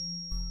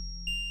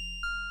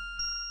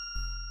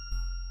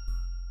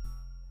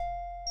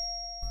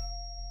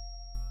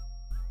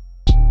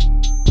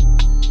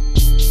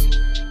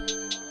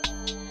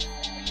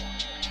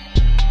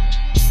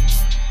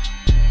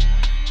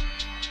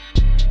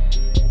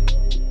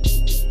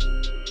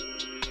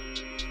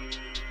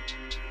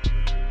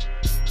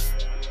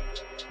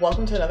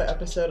Welcome to another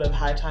episode of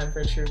High Time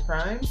for True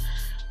Crime.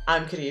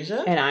 I'm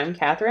Khadijah. And I'm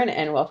Catherine,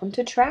 and welcome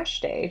to Trash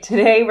Day.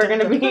 Today we're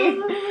going to be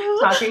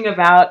talking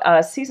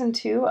about Season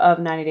 2 of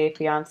 90 Day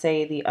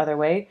Fiancé The Other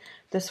Way.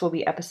 This will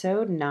be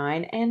episode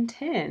 9 and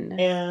 10.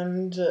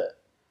 And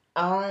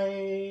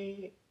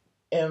I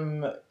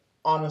am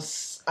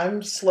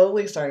I'm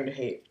slowly starting to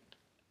hate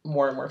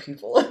more and more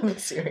people in the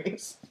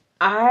series.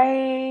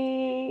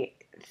 I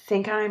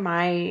think I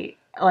might,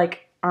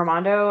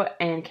 Armando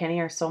and Kenny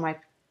are still my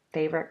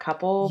favorite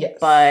couple, yes.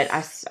 But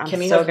I'm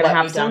Kenny still going to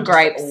have some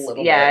gripes.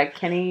 Yeah, bit.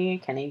 Kenny.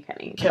 Kenneth,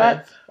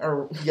 but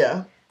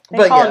yeah.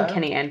 They call him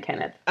Kenny and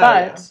Kenneth,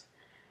 but...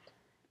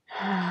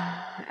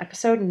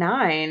 Episode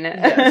 9.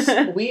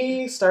 Yes.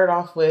 We start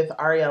off with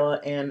Ariella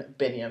and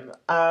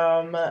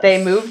Binyam.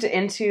 They moved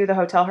into the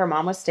hotel her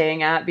mom was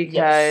staying at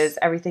because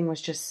everything was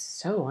just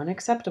so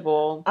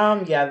unacceptable.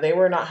 Yeah, they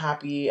were not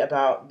happy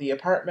about the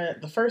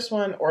apartment, the first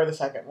one or the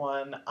second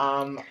one.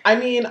 I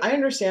mean, I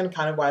understand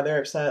kind of why they're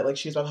upset. Like,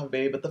 she's about to have a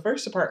baby, but the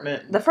first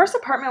apartment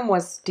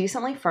was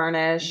decently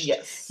furnished.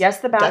 Yes,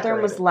 the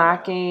bathroom was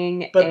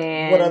lacking. Yeah. But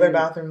what other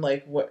bathroom?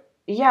 Like, what?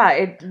 Yeah,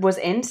 it was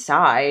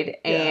inside,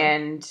 yeah.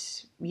 And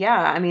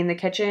I mean, the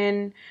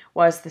kitchen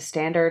was the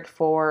standard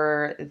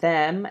for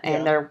them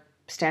and their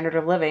standard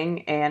of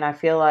living, and I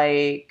feel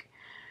like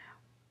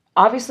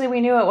obviously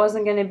we knew it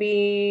wasn't going to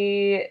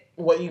be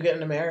what you get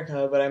in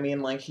America, but I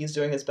mean, like, he's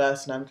doing his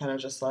best, and I'm kind of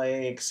just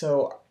like,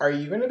 so are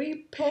you going to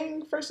be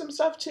paying for some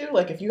stuff too?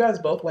 Like, if you guys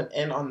both went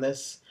in on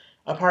this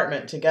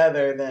apartment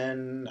together,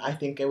 then I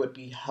think it would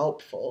be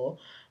helpful.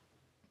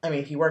 I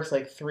mean, he works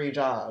like 3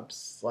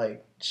 jobs,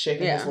 like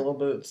shaking his little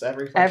boots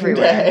every fucking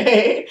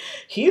day.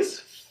 He's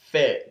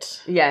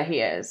fit. Yeah, he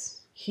is.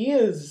 He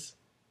is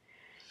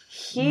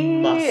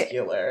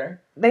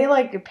muscular. They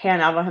like pan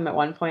out on him at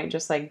one point,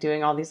 just like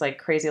doing all these like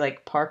crazy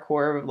like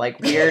parkour like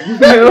weird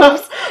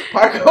moves.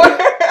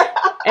 Parkour.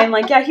 And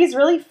like, yeah, he's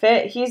really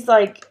fit. He's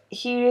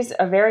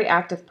a very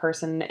active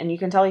person, and you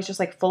can tell he's just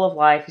like full of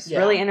life. He's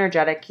really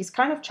energetic. He's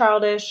kind of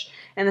childish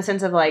in the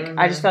sense of like,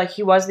 I just feel like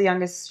he was the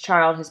youngest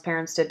child. His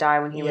parents did die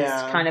when he was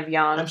kind of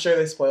young. I'm sure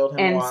they spoiled him.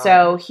 And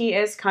so he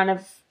is kind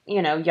of,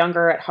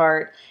 younger at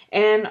heart.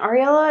 And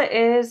Ariella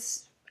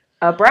is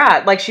a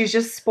brat. Like, she's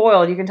just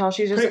spoiled. You can tell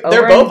she's just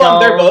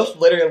overindulged. They're both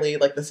literally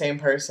like the same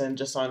person,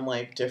 just on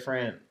like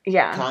different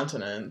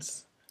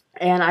continents.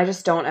 And I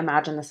just don't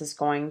imagine this is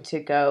going to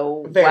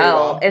go very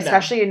well.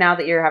 Especially now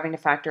that you're having to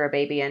factor a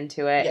baby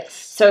into it. Yes.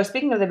 So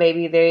speaking of the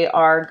baby, they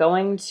are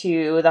going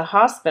to the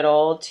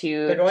hospital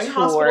to They're going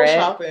hospital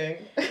shopping.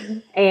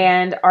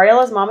 And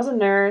Ariella's mom is a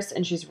nurse,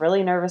 and she's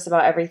really nervous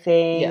about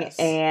everything. Yes.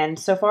 And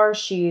so far,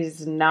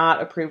 she's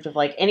not approved of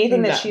like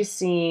anything that she's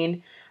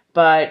seen.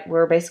 But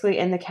we're basically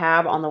in the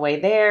cab on the way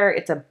there.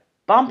 It's a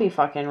bumpy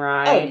fucking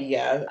ride. Oh,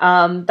 yeah.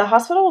 The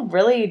hospital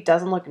really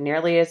doesn't look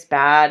nearly as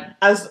bad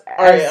as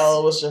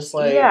Ariella was just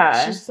like,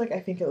 she's just like, I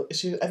think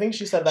she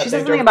said that. She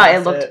said something about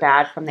it looked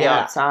bad from the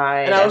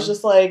outside. And I was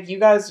just like, you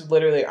guys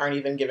literally aren't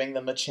even giving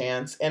them a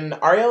chance. And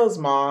Ariella's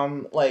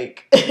mom,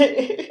 like,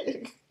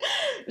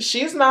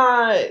 she's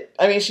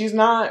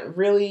not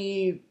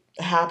really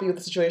happy with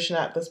the situation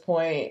at this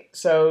point.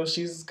 So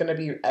she's going to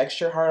be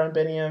extra hard on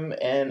Binyam,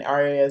 and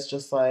Aria is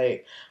just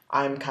like,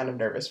 I'm kind of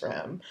nervous for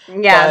him.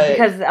 Yeah,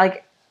 because,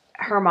 like,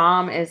 her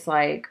mom is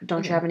like,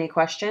 don't you have any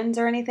questions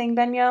or anything,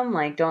 Binyam?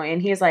 Like,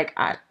 and he's like,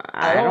 I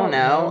don't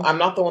know. I'm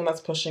not the one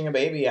that's pushing a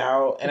baby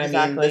out. And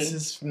I mean, this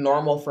is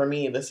normal for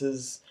me. But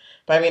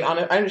I mean, I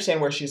understand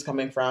where she's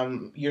coming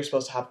from. You're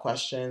supposed to have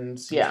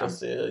questions. You're supposed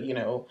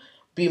to,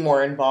 be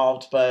more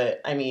involved. But,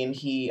 I mean,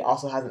 he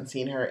also hasn't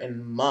seen her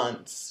in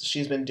months.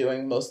 She's been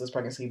doing most of this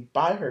pregnancy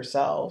by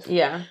herself.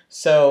 Yeah.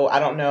 So, I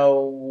don't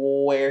know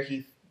where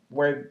he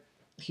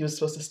was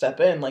supposed to step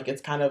in. Like,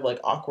 it's kind of like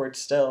awkward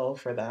still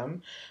for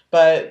them.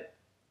 But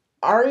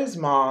Ari's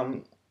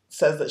mom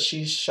says that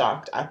she's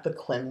shocked at the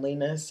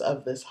cleanliness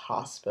of this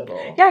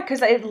hospital. Yeah,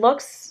 because it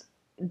looks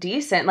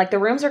decent. Like, the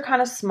rooms are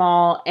kind of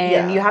small,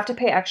 and you have to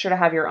pay extra to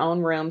have your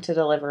own room to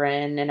deliver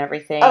in and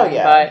everything. Oh,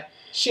 yeah. But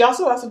she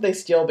also asked if they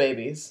steal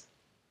babies.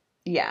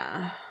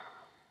 Yeah.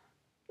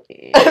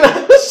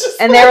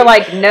 And they were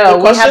like, no,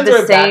 we have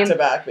the same.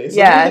 Back-to-back, basically.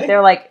 Yeah,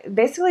 they're like,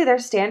 basically their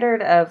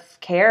standard of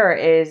care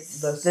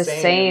is the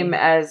same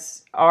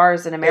as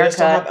ours in America. They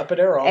still have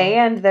epidural.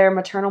 And their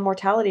maternal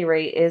mortality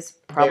rate is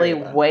probably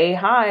way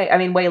high. I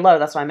mean, way low.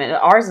 That's what I meant.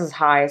 Ours is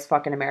high as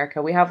fucking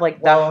America. We have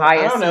like the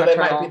highest. I don't know.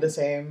 Maternal... They might be the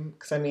same.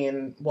 Because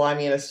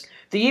it's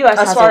the U.S.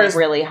 has a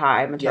really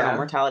high maternal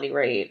mortality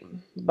rate,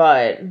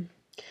 but.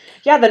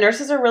 Yeah, the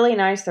nurses are really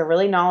nice. They're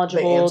really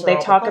knowledgeable. They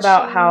talk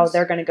about how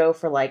they're going to go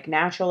for like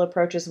natural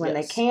approaches when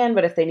they can,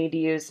 but if they need to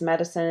use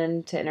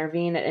medicine to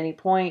intervene at any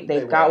point,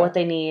 they've got what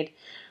they need.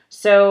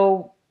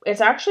 So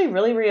it's actually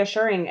really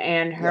reassuring,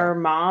 and her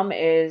mom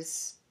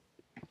is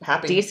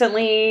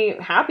decently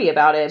happy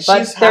about it. But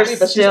she's happy,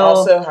 but she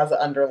also has an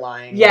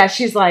underlying... Yeah,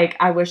 she's like,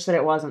 I wish that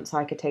it wasn't so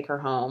I could take her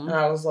home. And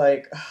I was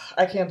like,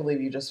 I can't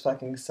believe you just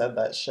fucking said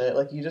that shit.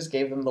 Like, you just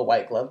gave them the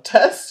white glove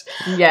test.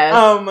 Yes.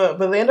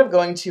 But they end up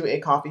going to a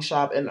coffee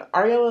shop, and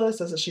Ariella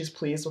says that she's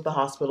pleased with the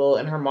hospital,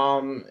 and her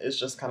mom is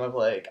just kind of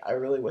like, I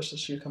really wish that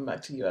she'd come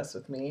back to the US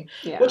with me.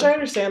 Yeah. Which I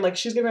understand. Like,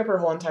 she's given up her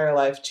whole entire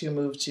life to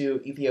move to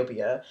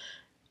Ethiopia.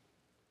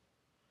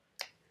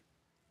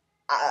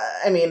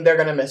 I mean, they're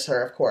going to miss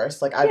her, of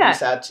course. Like, I'd be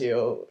sad,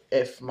 too,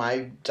 if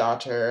my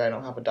daughter... I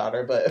don't have a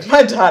daughter, but if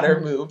my daughter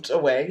moved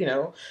away, you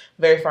know,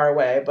 very far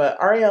away. But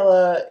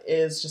Ariella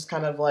is just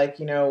kind of, like,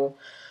 you know,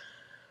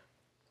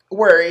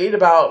 worried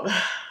about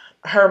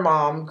her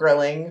mom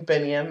grilling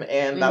Binyam,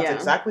 and that's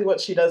exactly what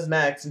she does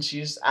next. And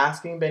she's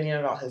asking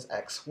Binyam about his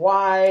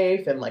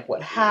ex-wife and, like,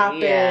 what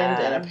happened.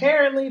 Yeah. And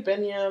apparently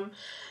Binyam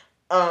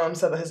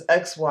said that his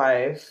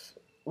ex-wife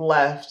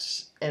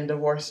left and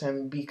divorced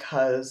him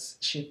because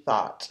she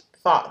thought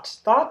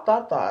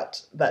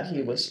that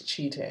he was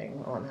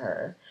cheating on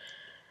her.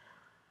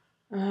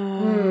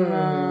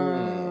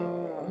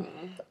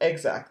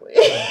 Exactly.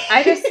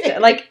 I just,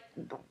 like,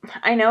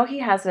 I know he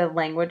has a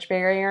language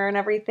barrier and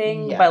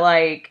everything, but,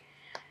 like,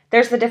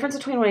 there's the difference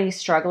between when he's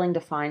struggling to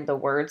find the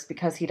words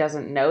because he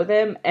doesn't know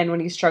them and when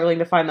he's struggling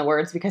to find the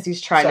words because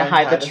he's trying to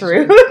hide the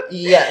truth.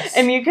 Yes.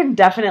 And you can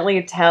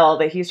definitely tell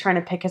that he's trying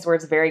to pick his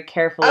words very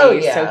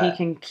carefully so he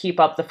can keep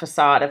up the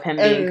facade of him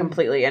being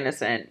completely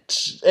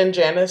innocent. And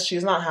Janice,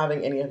 she's not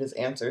having any of his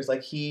answers.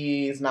 Like,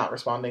 he's not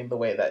responding the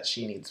way that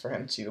she needs for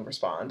him to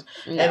respond.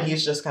 No. And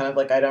he's just kind of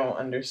like, I don't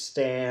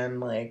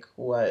understand, like,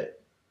 what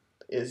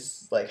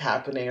is, like,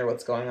 happening or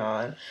what's going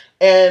on.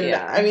 And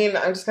I mean,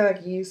 I'm just kind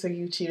of like, so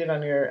you cheated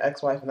on your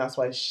ex-wife and that's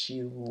why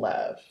she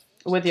left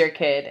with your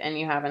kid, and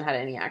you haven't had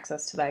any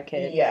access to that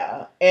kid.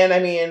 Yeah. And I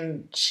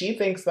mean, she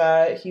thinks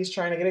that he's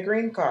trying to get a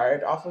green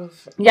card off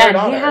of and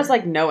he has,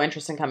 like, no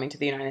interest in coming to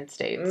the United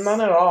States. None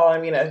at all. I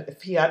mean,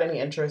 if he had any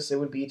interest, it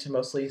would be to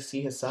mostly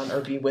see his son or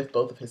be with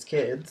both of his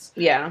kids.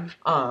 Yeah.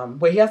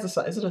 Wait, he has a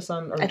son. Is it a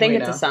son? Or I think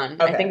it's a son.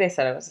 Okay. I think they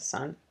said it was a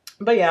son.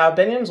 But yeah,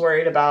 Binyam's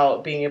worried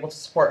about being able to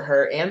support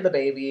her and the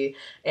baby,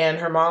 and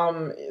her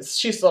mom,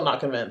 she's still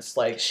not convinced.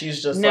 Like,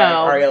 she's just like,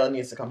 Ariella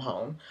needs to come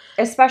home.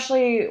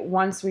 Especially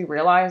once we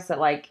realize that,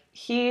 like,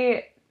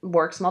 he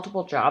works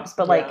multiple jobs,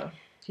 but, like,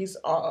 he's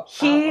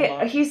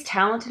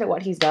talented at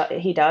what he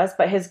does,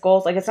 but his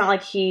goals, like, it's not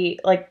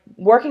like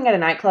working at a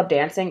nightclub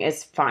dancing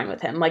is fine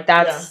with him. Like,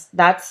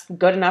 that's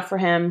good enough for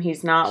him.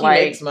 He's not he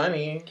makes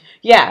money.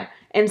 Yeah.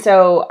 And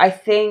so I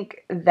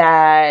think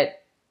that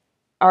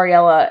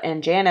Ariella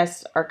and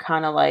Janice are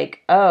kind of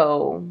like,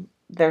 oh,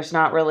 there's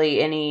not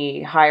really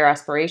any higher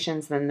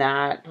aspirations than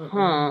that,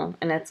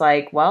 And it's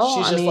like, well,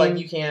 she's just like,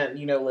 you can't,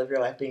 you know, live your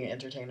life being an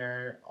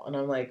entertainer. And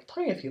I'm like,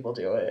 plenty of people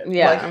do it.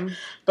 Yeah. Like,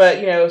 but,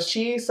 you know,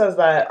 she says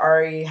that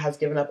Ari has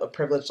given up a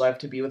privileged life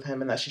to be with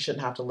him and that she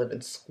shouldn't have to live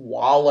in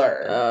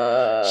squalor.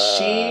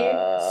 She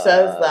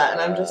says that, and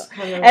I'm just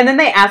kind of... And then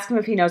they ask him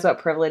if he knows what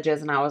privilege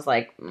is, and I was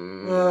like,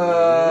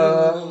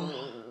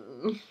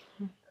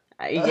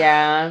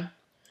 yeah.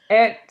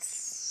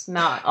 It's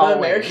not always. The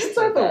Americans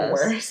are the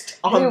worst.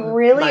 They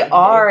really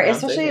are,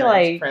 especially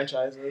like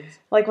franchises.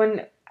 Like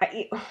when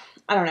I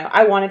don't know.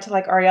 I wanted to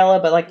like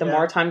Ariella, but like the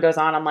more time goes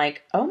on, I'm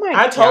like, oh my god!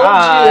 I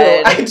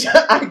told you,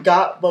 I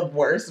got the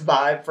worst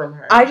vibe from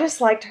her. I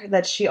just liked her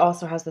that she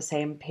also has the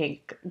same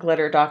pink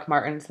glitter Doc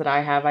Martens that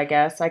I have. I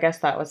guess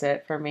that was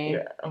it for me.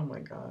 Yeah. Oh my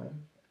god.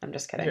 I'm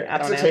just kidding. Your I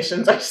don't know.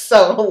 Expectations are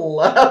so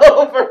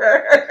low for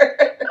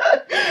her.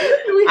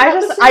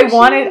 I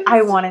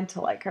wanted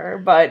to like her,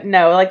 but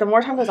no, like the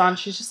more time goes on,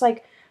 she's just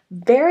like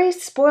very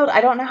spoiled.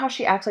 I don't know how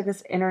she acts like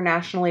this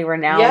internationally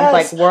renowned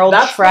like world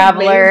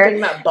traveler. The main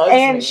thing that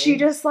bugs me. She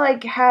just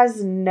like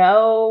has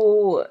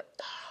no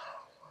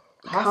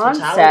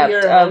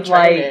concept of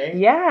like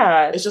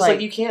it's just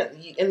like you can't,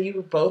 and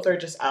you both are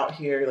just out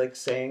here like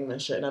saying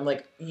this shit, and I'm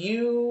like,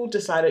 you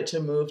decided to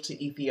move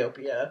to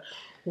Ethiopia.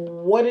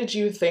 What did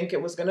you think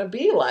it was going to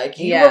be like?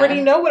 You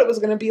already know what it was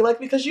going to be like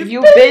because you've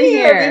been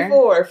here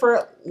before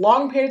for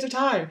long periods of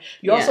time.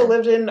 You also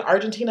lived in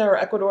Argentina or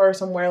Ecuador or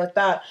somewhere like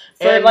that.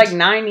 For like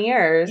 9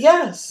 years.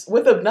 Yes,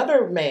 with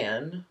another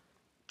man.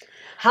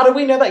 How do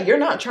we know that you're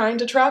not trying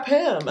to trap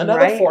him,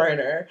 another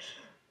foreigner,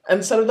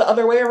 instead of the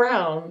other way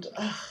around?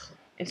 Ugh.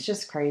 It's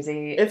just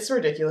crazy. It's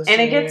ridiculous. And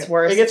it gets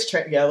worse. Let's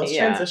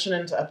transition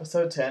into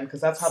episode 10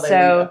 because that's how they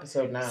leave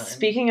episode 9.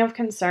 Speaking of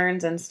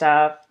concerns and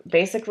stuff,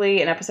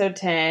 basically in episode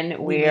 10,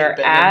 we're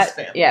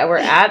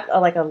at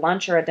like a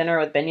lunch or a dinner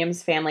with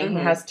Binyam's family. He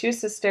has 2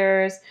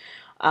 sisters,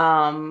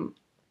 and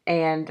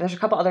there's a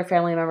couple other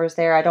family members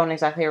there. I don't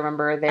exactly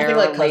remember their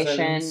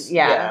relation.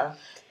 Yeah.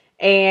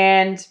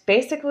 And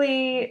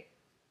basically,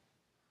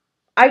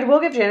 I will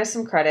give Janice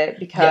some credit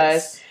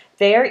because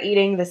they are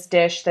eating this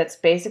dish that's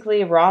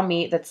basically raw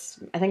meat that's,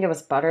 I think it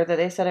was butter that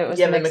they said it was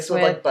mixed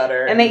with. Like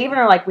butter. And they even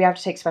are like, we have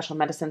to take special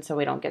medicine so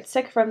we don't get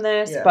sick from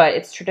this. Yeah. But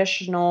it's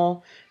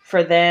traditional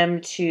for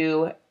them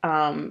to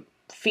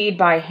feed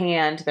by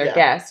hand their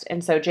guest.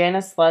 And so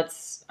Janice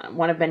lets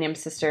one of Binyam's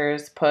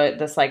sisters put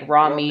this like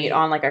raw meat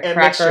on like a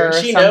cracker or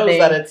she something. Knows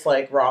that it's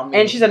like raw meat.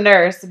 And she's a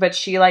nurse, but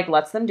she like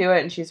lets them do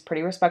it and she's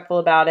pretty respectful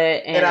about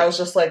it. And I was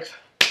just like,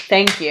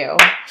 thank you.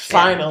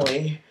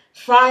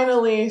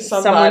 Finally,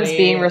 someone's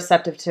being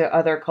receptive to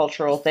other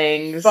cultural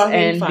things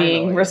and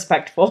being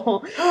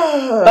respectful.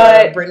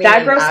 But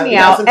that grossed me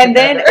out. And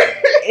then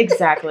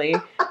exactly.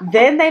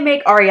 Then they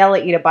make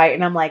Ariella eat a bite,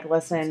 and I'm like,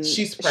 listen,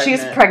 she's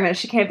pregnant.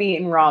 She can't be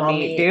eating raw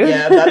meat, dude.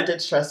 Yeah, that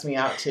did stress me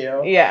out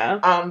too.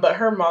 Yeah. But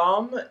her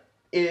mom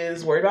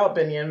is worried about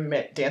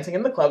Binyam dancing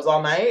in the clubs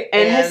all night.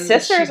 And his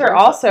sisters are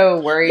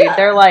also worried. Yeah.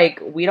 They're like,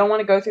 we don't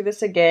want to go through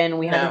this again.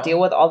 We had to deal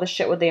with all the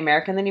shit with the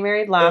American that he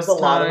married last time. There's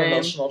a lot of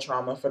emotional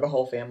trauma for the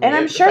whole family. And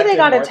I'm sure they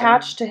got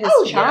attached to his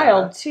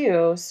child,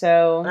 too.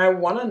 So and I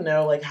want to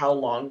know, like, how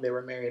long they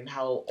were married and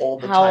how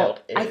old the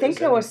child is. I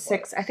think it was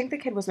 6. I think the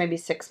kid was maybe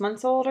 6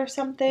 months old or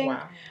something.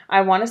 Wow.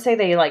 I want to say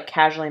they, like,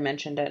 casually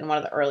mentioned it in one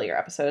of the earlier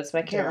episodes, but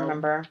I can't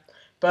remember.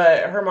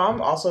 But her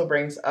mom also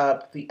brings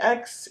up the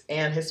ex,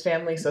 and his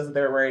family says that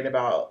they're worried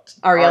about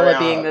Ariella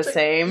being the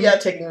same. Yeah,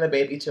 taking the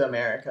baby to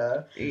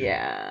America.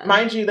 Yeah.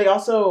 Mind you, they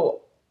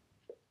also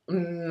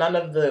none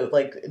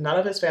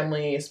of his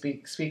family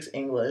speaks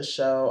English,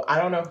 so I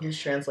don't know who's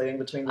translating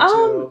between the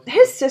two.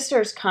 His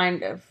sister's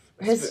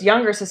his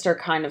younger sister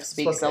kind of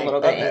speaks a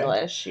little bit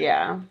English.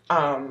 Yeah.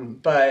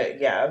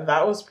 But yeah,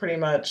 that was pretty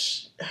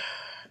much.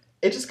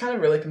 It just kind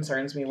of really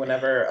concerns me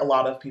whenever a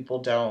lot of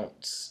people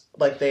don't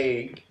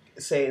they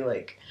say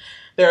like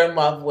they're in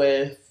love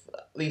with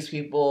these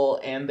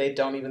people and they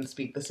don't even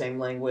speak the same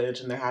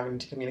language and they're having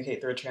to communicate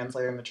through a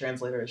translator and the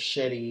translator is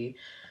shitty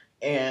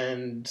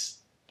and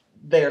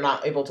they're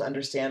not able to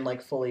understand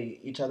like fully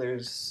each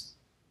other's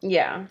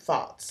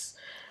thoughts.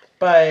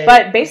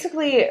 But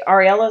basically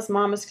Ariella's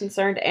mom is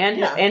concerned and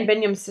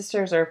Binyam's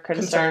sisters are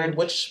concerned,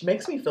 which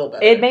makes me feel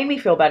better. It made me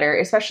feel better,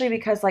 especially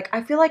because like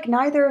I feel like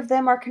neither of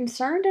them are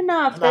concerned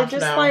enough. They're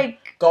just like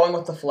going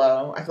with the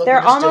flow. I feel like they're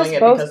almost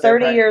both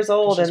 30 years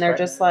old and they're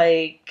pregnant. Just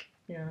like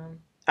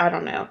I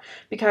don't know.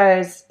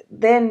 Because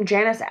then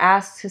Janice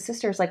asks his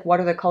sisters, like, what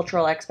are the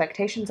cultural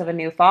expectations of a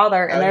new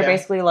father? And they're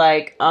basically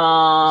like, he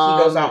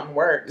goes out and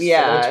works.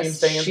 Yeah,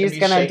 so she's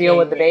going to deal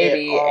with the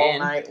baby all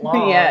night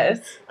long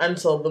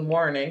until the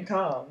morning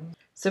comes.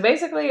 So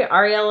basically,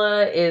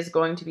 Ariella is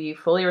going to be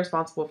fully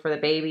responsible for the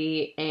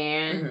baby,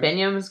 and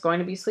Binyam is going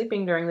to be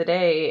sleeping during the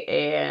day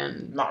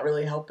and not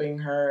really helping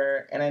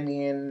her. And I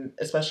mean,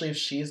 especially if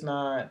she's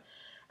not...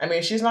 I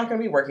mean, she's not going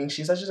to be working.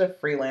 She's just a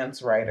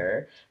freelance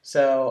writer.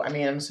 So, I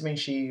mean, I'm assuming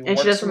she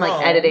works does some,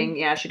 like, editing.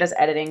 Yeah, she does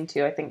editing,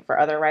 too, I think, for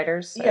other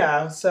writers. So.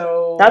 Yeah,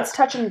 so... That's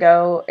touch and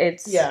go.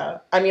 It's... Yeah.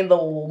 I mean,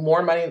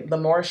 the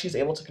more she's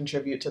able to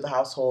contribute to the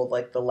household,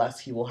 like, the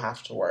less he will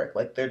have to work.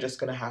 Like, they're just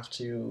going to have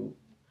to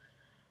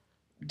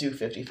do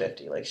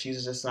 50-50. Like,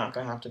 she's just not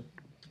going to have to...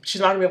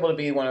 She's not going to be able to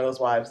be one of those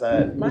wives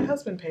that, my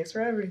husband pays for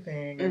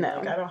everything. And,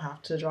 like, I don't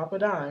have to drop a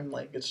dime.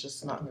 Like, it's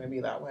just not going to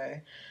be that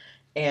way.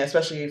 And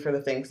especially for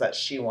the things that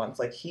she wants.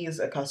 Like, he's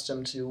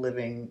accustomed to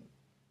living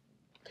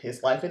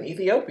his life in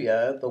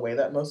Ethiopia the way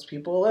that most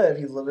people live.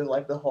 He's lived his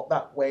life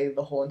that way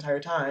the whole entire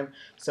time.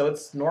 So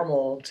it's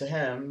normal to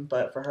him.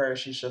 But for her,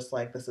 she's just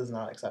like, this is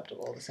not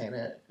acceptable. This ain't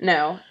it.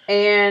 No.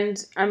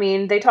 And, I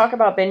mean, they talk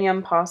about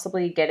Binyam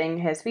possibly getting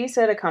his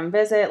visa to come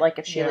visit, like,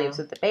 if she leaves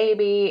with the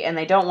baby. And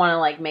they don't want to,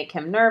 like, make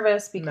him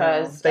nervous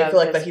because they feel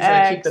like that he's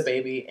going to keep the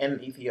baby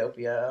in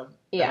Ethiopia.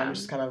 Yeah. And I'm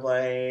just kind of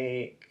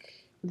like...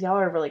 Y'all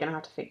are really going to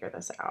have to figure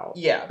this out.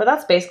 Yeah. But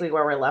that's basically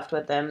where we're left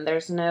with them.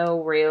 There's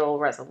no real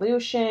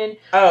resolution.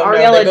 Oh,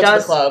 Ariella they go to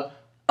the club.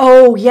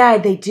 Oh, yeah,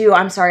 they do.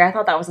 I'm sorry. I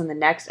thought that was in the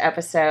next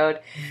episode.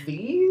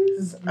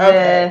 These?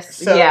 Okay.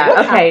 So yeah,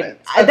 what happens?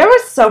 There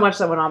was so much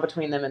that went on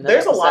between them in this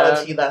There's episode. A lot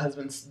of tea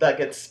that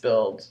gets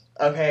spilled.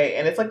 Okay,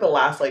 and it's like the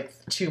last like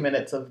 2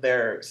 minutes of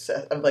their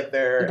segment.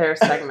 their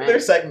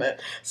segment.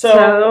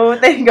 So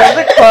they go to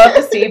the club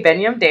to see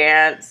Binyam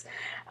dance.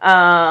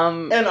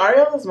 And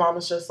Ariella's mom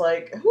is just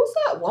like, who's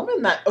that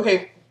woman that...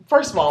 Okay,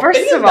 first of all, got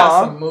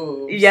some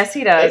moves. Yes,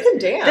 he does. They can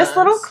dance. This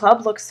little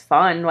club looks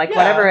fun. Like,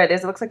 whatever it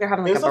is, it looks like they're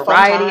having like a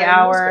variety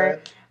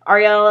hour.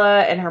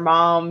 Ariella and her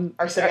mom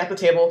are sitting at the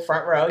table,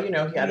 front row. You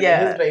know, he had to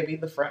get his baby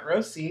the front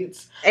row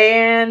seats.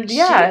 And,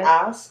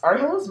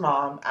 Ariella's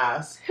mom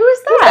asks, who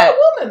is that? Who's that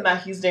woman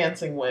that he's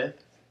dancing with?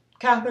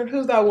 Catherine,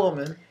 who's that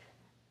woman?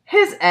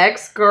 His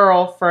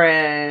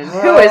ex-girlfriend,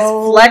 who is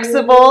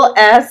flexible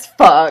as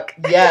fuck.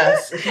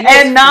 Yes.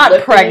 And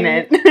not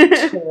pregnant.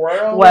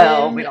 Twirling,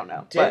 well, we don't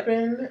know.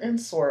 Dipping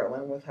and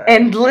swirling with her.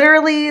 And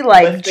literally,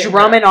 like,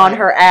 drumming on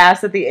her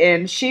ass at the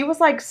end. She was,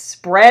 like,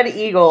 spread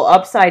eagle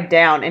upside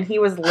down, and he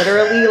was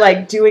literally,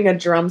 like, doing a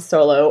drum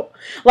solo.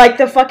 Like,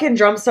 the fucking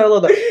drum solo,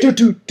 the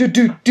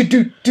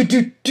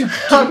do-do-do-do-do-do-do-do-do.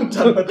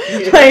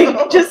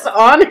 Like, just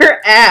on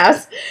her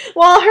ass.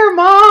 While her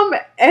mom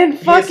and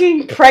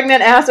fucking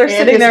pregnant ass are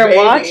sitting there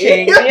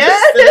watching.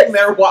 Yes. Sitting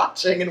there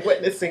watching and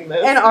witnessing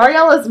this. And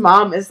Ariella's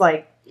mom is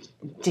like,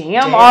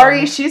 damn,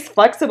 Ari, she's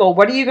flexible.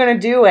 What are you going to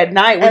do at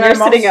night when you're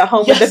sitting at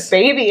home with the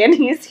baby and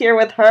he's here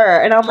with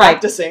her? And I'm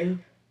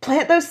practicing.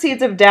 Plant those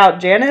seeds of doubt,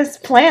 Janice.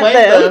 Plant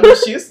them.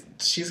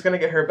 She's gonna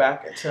get her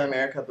back to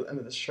America at the end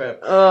of this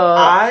trip.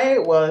 I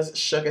was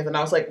shooketh, and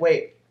I was like,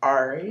 wait,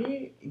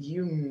 Ari,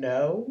 you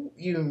knew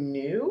that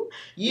we're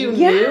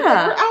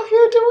out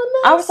here doing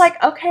this? I was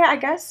like, okay, I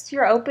guess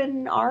you're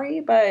open,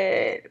 Ari,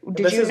 but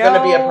this is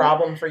gonna be a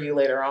problem for you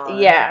later on.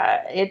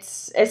 Yeah,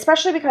 it's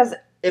especially because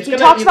he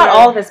talks about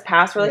all of his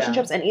past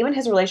relationships, and even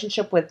his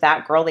relationship with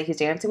that girl that he's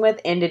dancing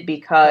with ended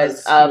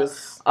because of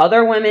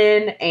other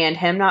women and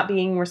him not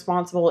being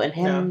responsible and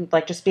him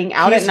like just being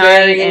out at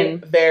night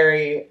and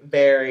very,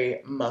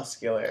 very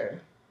muscular.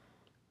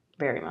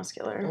 Very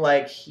muscular.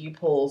 Like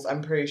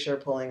I'm pretty sure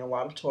pulling a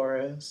lot of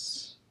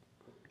tourists.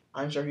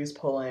 I'm sure he's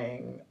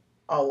pulling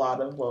a lot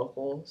of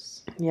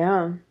locals.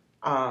 Yeah.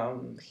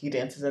 He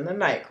dances in the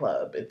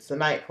nightclub. It's a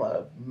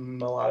nightclub.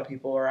 A lot of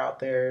people are out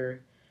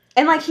there.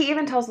 And, like, he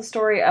even tells the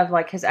story of,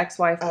 like, his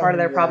ex-wife. Part of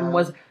their problem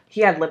was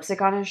he had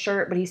lipstick on his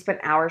shirt, but he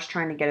spent hours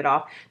trying to get it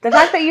off. The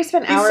fact that you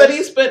spent hours... He said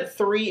he spent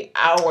 3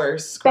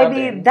 hours scrubbing.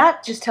 Baby,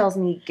 that just tells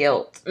me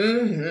guilt.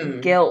 Mm-hmm.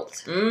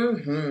 Guilt.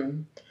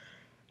 Mm-hmm.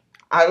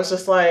 I was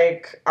just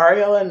like,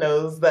 Ariella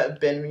knows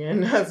that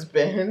Binion has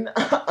been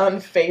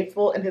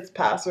unfaithful in his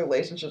past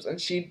relationships,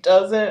 and she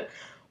doesn't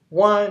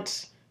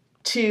want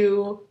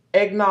to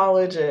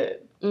acknowledge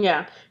it.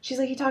 Yeah. She's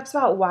like, he talks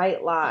about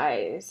white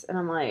lies. And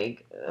I'm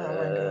like,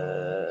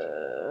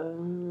 oh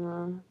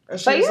my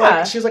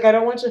God. She's like, I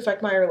don't want to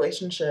affect my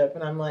relationship.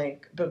 And I'm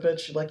like, but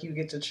bitch, like, you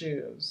get to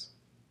choose.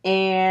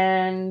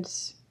 And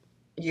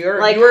you were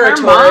a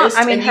tourist,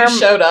 and you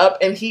showed up,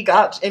 and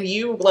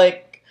you,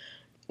 like,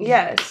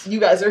 yes. You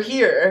guys are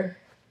here.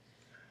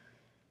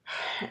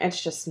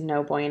 It's just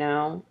no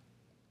bueno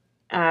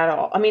at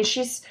all. I mean,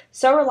 she's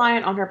so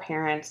reliant on her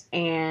parents,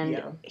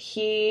 and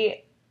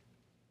he...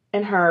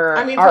 and her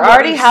are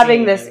already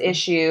having this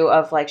issue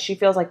of, like, she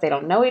feels like they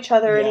don't know each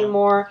other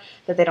anymore,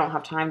 that they don't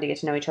have time to get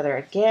to know each other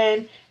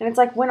again. And it's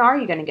like, when are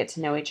you going to get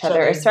to know each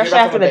other? Especially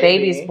after the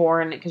baby's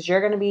born, because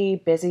you're going to be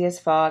busy as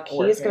fuck.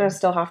 He's going to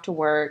still have to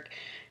work.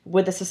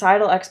 With the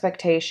societal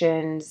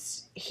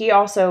expectations, he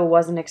also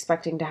wasn't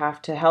expecting to have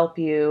to help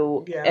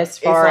you as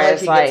far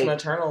as, like... He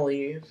gets maternal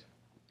leave.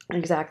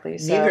 Exactly.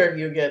 So, neither of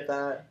you get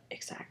that.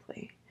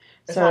 Exactly.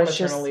 It's not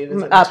maternal leave,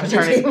 is it?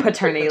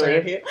 Paternity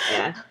leave.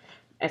 Yeah.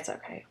 It's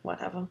okay,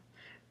 whatever.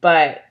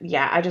 But,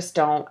 yeah, I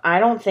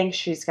don't think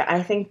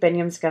I think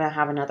Binyam's going to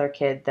have another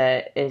kid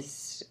that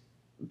is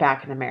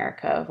back in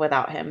America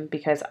without him,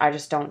 because I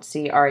just don't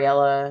see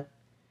Ariella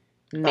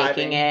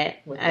making it.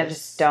 I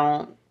just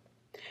don't.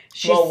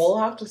 Well, we'll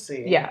have to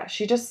see. Yeah,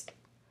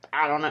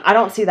 I don't know. I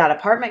don't see that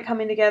apartment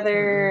coming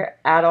together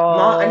at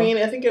all. I mean,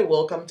 I think it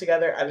will come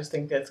together. I just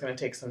think that it's going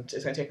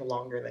to take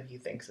longer than he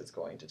thinks it's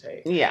going to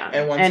take. Yeah.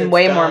 And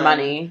way more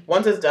money.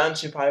 Once it's done,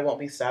 she probably won't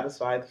be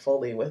satisfied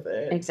fully with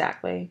it.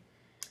 Exactly.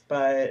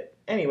 But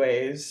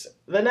anyways,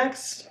 the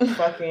next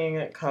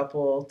fucking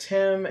couple,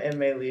 Tim and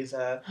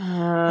Melisa.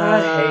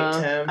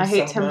 I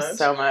hate Tim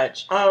so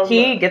much.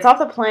 He gets off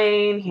the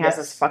plane. He has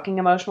this fucking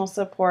emotional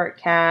support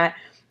cat.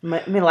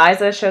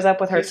 Melisa shows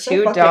up with her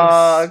two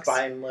dogs.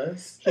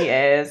 Spineless. He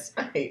is.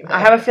 I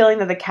have a feeling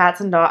that the cats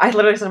and dogs... I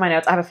literally said in my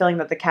notes, I have a feeling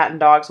that the cat and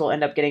dogs will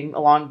end up getting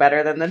along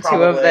better than the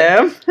two of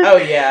them. Oh,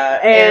 yeah.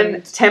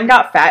 And Tim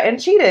got fat and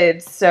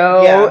cheated.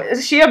 So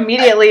she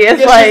immediately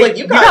is like,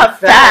 you got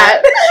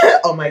fat.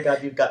 Oh my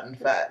God, you've gotten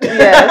fat.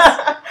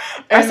 Yes.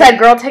 I said,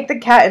 girl, take the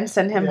cat and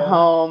send him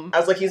home. I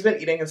was like, he's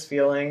been eating his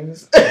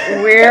feelings.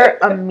 We're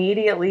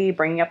immediately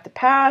bringing up the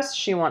past.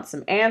 She wants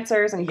some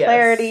answers and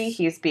clarity.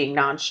 He's being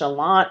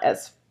nonchalant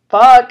as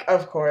fuck.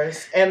 Of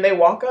course. And they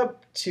walk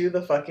up to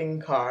the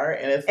fucking car,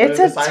 and it's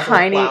a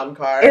tiny clown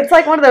car. It's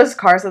like one of those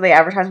cars that they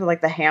advertise with,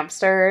 like, the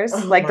hamsters.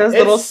 Like those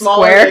little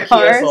square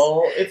cars.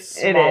 It's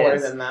smaller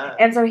than that.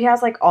 And so he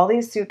has, like, all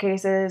these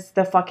suitcases,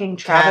 the fucking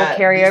travel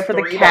carrier for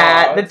the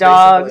cat, the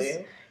dogs.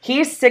 Basically.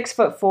 He's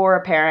 6'4"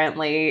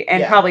 apparently,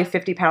 and probably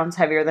 50 pounds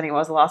heavier than he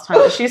was the last time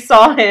that she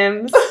saw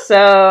him.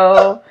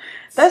 So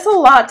that's a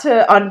lot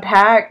to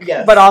unpack,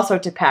 but also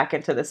to pack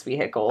into this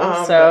vehicle.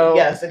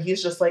 Yes, and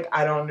he's just like,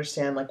 I don't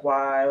understand, like,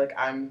 why, like,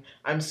 I'm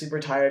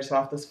super tired just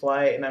off this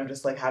flight, and I'm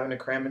just, like, having to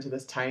cram into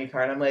this tiny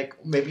car, and I'm like,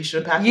 maybe you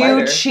should have packed lighter.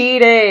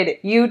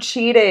 You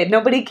cheated.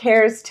 Nobody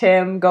cares,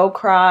 Tim. Go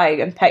cry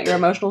and pet your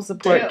emotional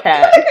support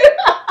cat.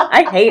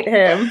 I hate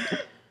him.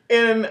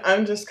 And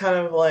I'm just kind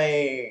of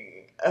like...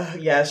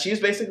 she's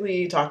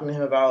basically talking to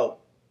him about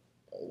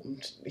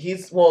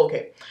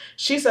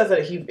she says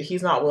that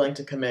he's not willing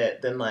to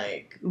commit, then,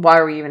 like, why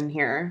are we even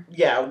here?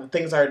 Yeah,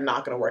 things are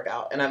not going to work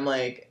out. And I'm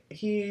like,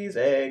 he's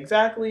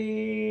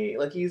exactly,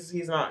 like,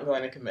 he's not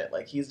going to commit.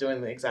 Like, he's doing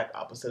the exact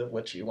opposite of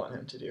what you want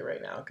him to do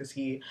right now, because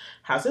he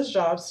has his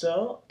job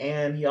still,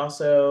 and he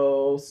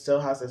also still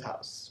has his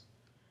house.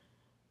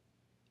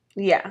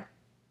 Yeah.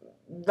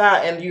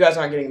 That, and you guys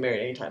aren't getting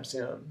married anytime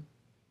soon.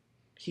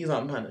 He's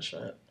on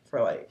punishment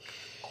for, like,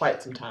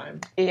 quite some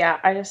time. Yeah,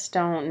 I just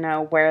don't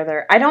know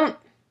where I don't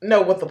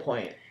know what's the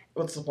point.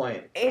 What's the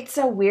point? It's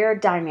a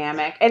weird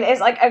dynamic. And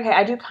it's like, okay,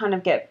 I do kind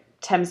of get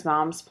Tim's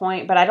mom's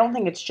point, but I don't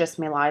think it's just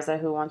Meliza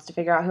who wants to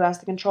figure out who has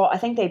the control. I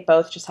think they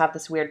both just have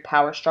this weird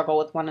power struggle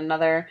with one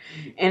another,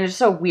 and it's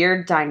just a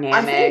weird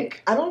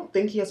dynamic. I don't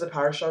think he has a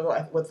power struggle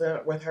with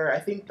her. I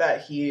think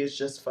that he is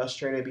just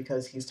frustrated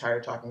because he's tired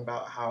of talking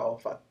about how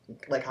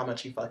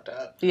much he fucked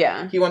up.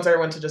 Yeah. He wants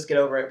everyone to just get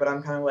over it, but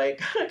I'm kind of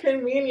like,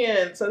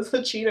 convenience as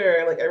a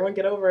cheater. Like, everyone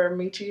get over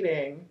me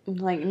cheating.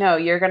 Like, no,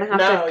 you're going to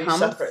have to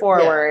come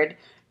forward. Yeah.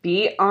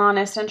 Be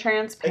honest and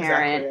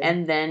transparent,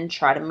 and then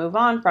try to move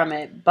on from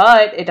it.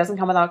 But it doesn't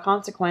come without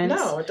consequence.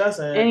 No, it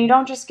doesn't. And you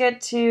don't just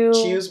get to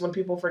choose when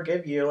people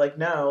forgive you. Like,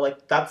 no,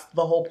 like, that's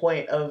the whole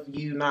point of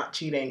you not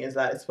cheating, is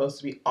that it's supposed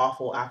to be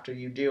awful after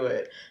you do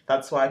it.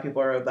 That's why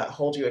people that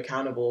hold you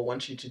accountable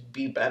want you to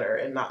be better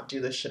and not do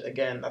this shit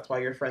again. That's why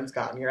your friends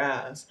got in your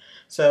ass.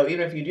 So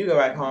even if you do go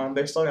back home,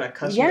 they're still gonna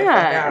cuss you the fuck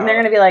out. And they're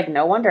gonna be like,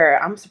 no wonder.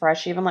 I'm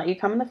surprised she even let you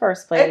come in the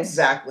first place.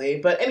 Exactly.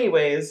 But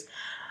anyways,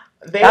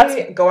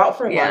 they go out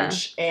for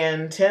lunch,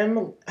 and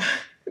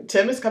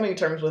Tim is coming to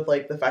terms with,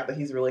 like, the fact that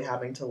he's really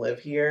having to live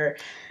here,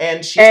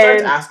 and she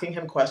starts asking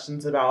him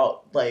questions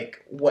about,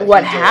 like,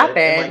 what happened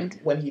and,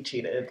 like, when he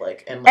cheated,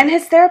 like, and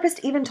his therapist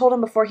even told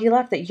him before he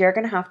left that you're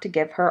gonna have to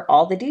give her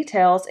all the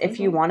details if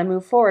you want to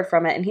move forward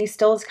from it, and he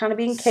still is kind of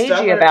being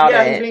cagey about it.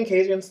 Yeah, he's being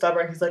cagey and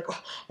stubborn. He's like,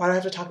 why do I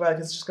have to talk about it?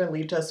 Because it's just gonna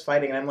lead to us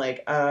fighting. And I'm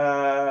like,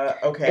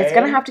 okay. It's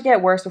gonna have to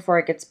get worse before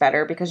it gets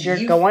better, because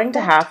you're going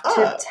to have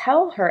to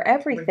tell her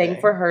everything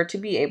for her to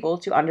be able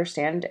to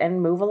understand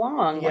and move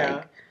along. Yeah.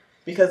 Like,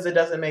 because it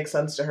doesn't make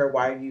sense to her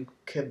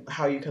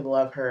how you could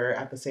love her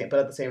at the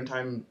same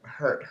time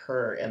hurt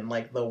her in,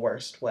 like, the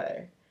worst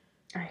way.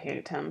 I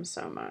hate him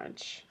so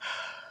much.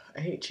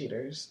 I hate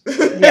cheaters.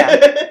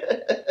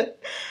 Yeah.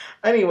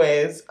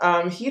 Anyways,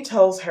 he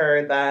tells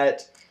her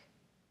that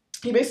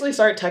he basically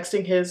started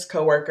texting his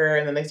coworker,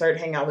 and then they started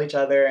hanging out with each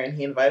other, and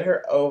he invited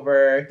her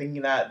over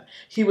thinking that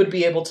he would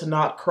be able to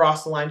not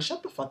cross the line.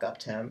 Shut the fuck up,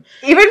 Tim.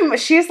 Even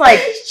she's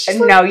like,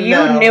 no,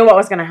 you knew what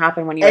was going to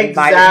happen when you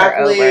invited her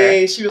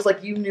over. She was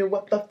like, you knew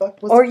what the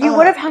fuck was Or you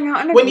would have hung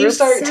out in a when group you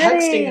started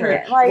setting. texting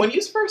her. Like, when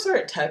you first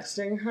started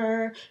texting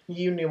her,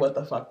 you knew what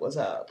the fuck was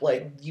up.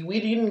 Like, you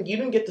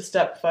didn't get to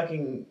step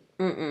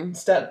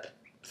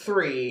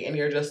 3, and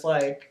you're just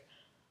like,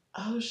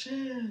 oh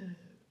shit,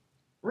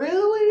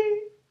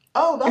 really?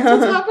 Oh, that's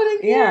what's happening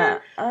here? Yeah.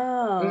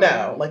 Oh.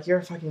 No, like, you're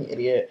a fucking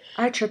idiot.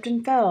 I tripped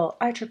and fell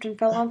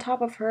on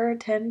top of her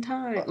 10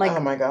 times. Like, oh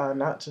my god,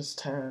 not just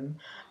 10.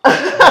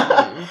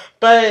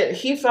 But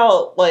he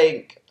felt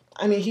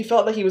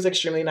that he was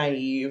extremely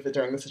naive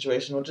during the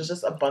situation, which is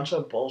just a bunch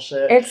of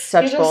bullshit. It's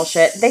such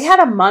bullshit. They had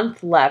a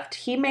month left.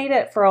 He made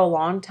it for a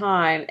long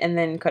time and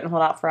then couldn't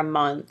hold out for a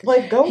month.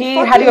 Like, he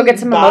had to go get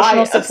some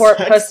emotional support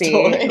pussy.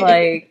 Toy.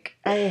 Like,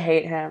 I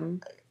hate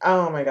him.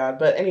 Oh my god.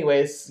 But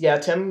anyways, yeah,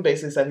 Tim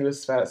basically said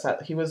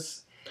he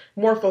was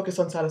more focused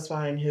on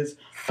satisfying his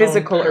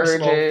physical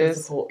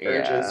urges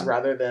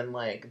rather than,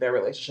 like, their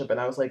relationship. And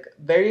I was like,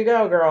 there you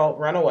go, girl,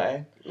 run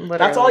away. Literally.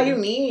 That's all you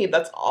need.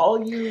 That's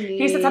all you need.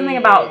 He said something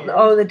about,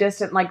 the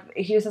distance. Like,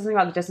 he said something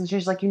about the distance.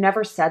 She's like, you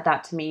never said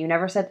that to me. You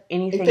never said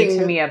anything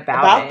to me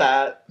about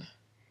that.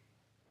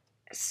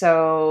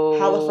 So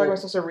how the fuck am I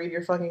supposed to read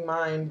your fucking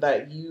mind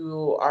that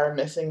you are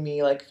missing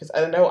me? Like, because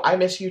I know I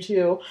miss you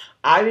too.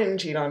 I didn't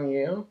cheat on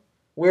you.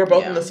 We were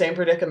both in the same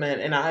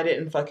predicament, and I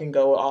didn't fucking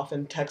go off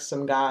and text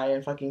some guy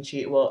and fucking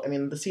cheat. Well, I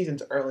mean, the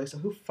season's early, so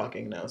who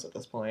fucking knows at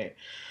this point?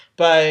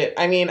 But,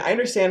 I mean, I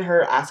understand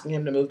her asking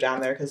him to move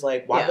down there, because,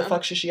 like, why the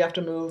fuck should she have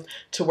to move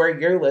to where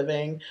you're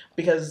living?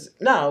 Because,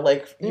 no,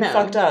 like, you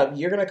fucked up.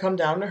 You're gonna come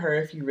down to her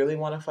if you really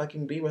want to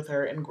fucking be with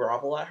her and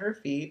grovel at her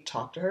feet,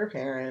 talk to her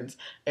parents,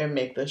 and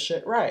make this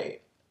shit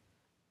right.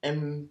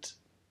 And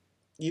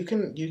you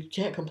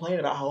can't complain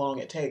about how long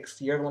it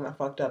takes. You're the one that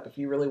fucked up. If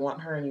you really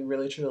want her and you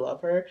really truly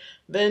love her,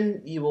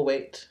 then you will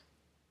wait.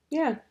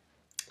 Yeah.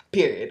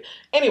 Period.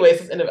 Anyways,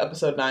 it's the end of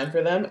episode 9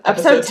 for them.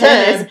 Episode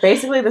 10 is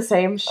basically the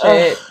same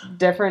shit,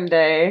 different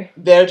day.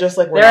 They're just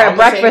like, they're at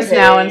breakfast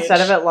now instead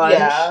of at lunch.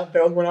 Yeah,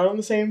 we're not on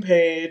the same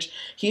page.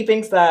 He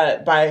thinks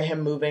that by him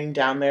moving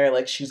down there,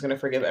 like, she's gonna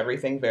forgive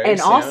everything very soon.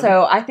 And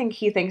also, I think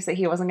he thinks that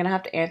he wasn't gonna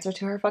have to answer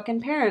to her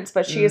fucking parents.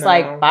 But she's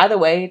like, by the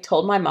way,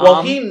 told my mom.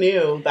 Well, he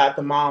knew that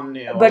the mom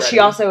knew. But she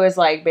also is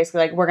like,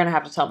 basically like, we're gonna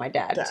have to tell my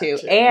dad too.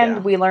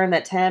 And we learned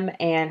that Tim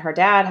and her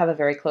dad have a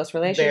very close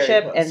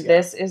relationship, and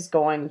this is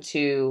going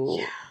to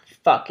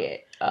fuck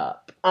it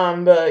up.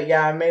 But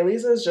yeah,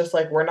 Melisa's just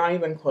like, we're not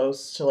even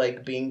close to,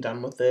 like, being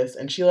done with this,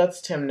 and she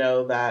lets Tim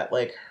know that,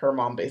 like, her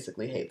mom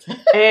basically hates him.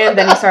 And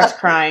then he starts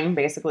crying,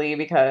 basically,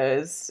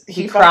 because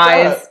he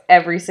cries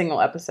every single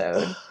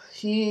episode.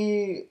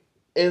 He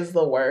is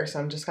the worst.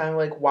 I'm just kind of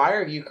like, why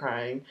are you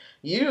crying?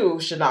 You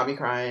should not be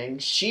crying.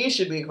 She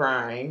should be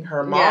crying.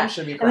 Her mom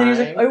should be crying. And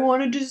then he's like, I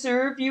want to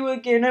deserve you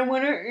again. I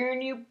want to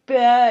earn you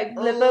back.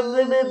 Blah, blah,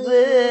 blah, blah, blah.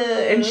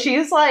 And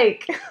she's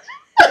like...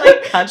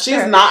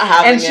 she's not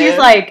having it. And she's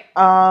like,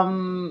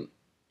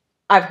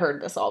 I've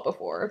heard this all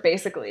before,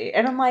 basically.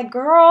 And I'm like,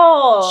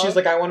 girl. She's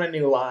like, I want a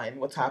new line.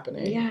 What's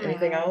happening? Yeah.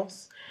 Anything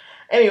else?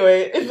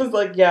 Anyway, it was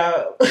like,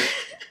 yeah.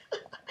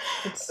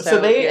 So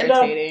they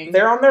irritating.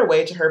 They're on their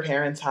way to her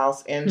parents'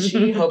 house, and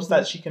she hopes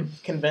that she can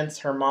convince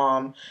her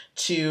mom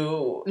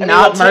to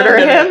not murder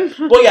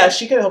him. Well, yeah,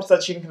 she hopes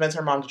that she can convince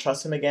her mom to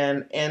trust him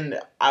again. And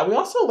we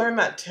also learned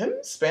that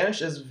Tim's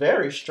Spanish is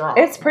very strong.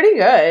 It's pretty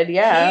good,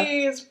 yeah.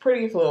 He's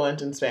pretty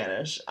fluent in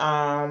Spanish.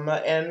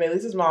 And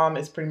Melisa's mom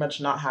is pretty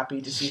much not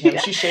happy to see him.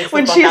 She shakes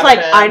when she's like,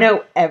 "I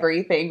know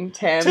everything,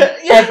 Tim.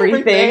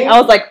 Everything." I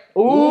was like,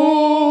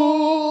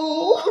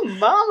 "Ooh,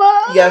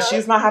 mama." Yeah,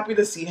 she's not happy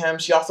to see him.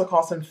 She also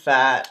calls him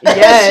fat.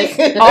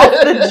 Yes, off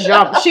the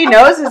jump. She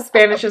knows his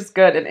Spanish is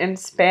good, and in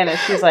Spanish,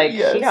 she's like,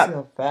 yes, "He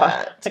got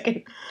fat."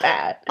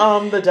 Fat.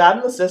 The dad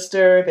and the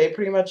sister, they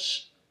pretty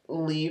much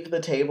leave the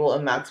table,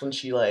 and that's when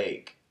she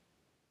like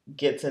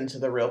gets into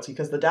the realty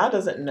because the dad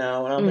doesn't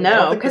know.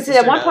 No, because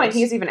at one point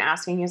he's even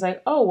asking. He's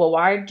like, "Oh, well,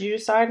 why did you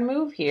decide to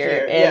move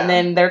here?" And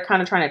then they're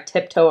kind of trying to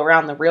tiptoe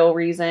around the real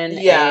reason.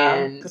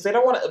 Yeah, because they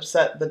don't want to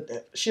upset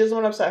she doesn't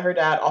want to upset her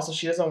dad. Also,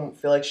 she doesn't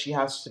feel like she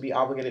has to be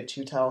obligated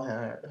to tell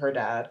her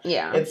dad.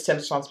 Yeah, it's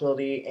Tim's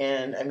responsibility,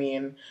 and I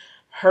mean,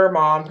 her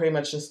mom pretty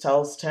much just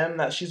tells Tim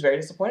that she's very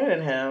disappointed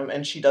in him,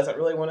 and she doesn't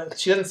really want to.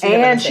 She doesn't see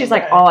him. And she's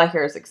like, all I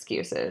hear is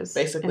excuses,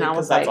 basically,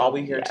 because that's all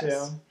we hear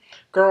too.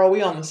 Girl,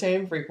 we on the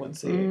same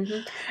frequency.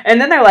 Mm-hmm.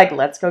 And then they're like,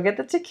 let's go get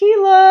the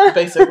tequila.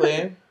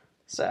 Basically.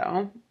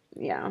 So,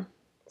 yeah.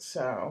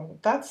 So,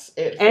 that's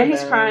it for And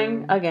he's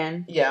crying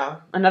again. Yeah.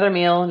 Another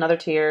meal, another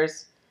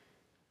tears.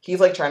 He's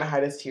like trying to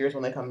hide his tears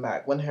when they come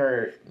back. When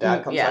her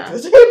dad comes back to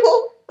the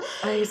table.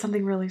 I ate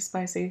something really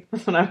spicy.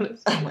 That's what I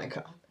was. Oh my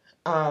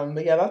god.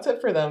 But yeah, that's it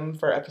for them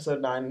for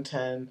episode 9 and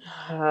 10.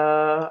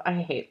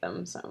 I hate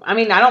them so. I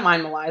mean, I don't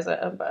mind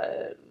Melissa,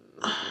 but...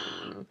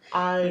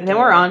 And then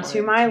we're on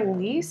to my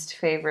least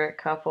favorite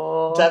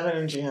couple. Devin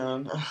and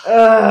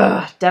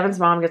Jihoon. Devin's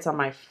mom gets on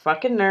my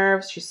fucking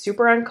nerves. She's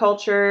super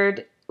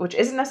uncultured, which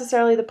isn't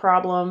necessarily the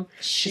problem.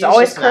 She's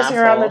always cursing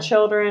around the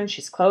children.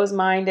 She's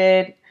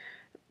closed-minded.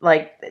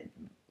 Like,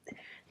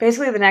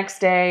 basically the next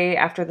day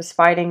after this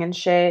fighting and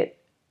shit,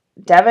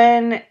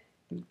 Devin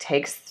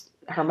takes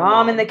her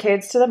mom and the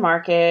kids to the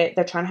market.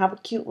 They're trying to have a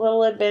cute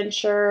little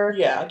adventure.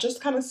 Yeah,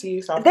 just kind of see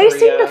South Korea. They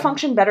seem to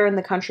function better in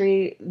the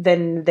country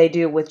than they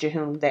do with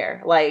Jihoon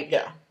there. Like,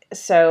 yeah.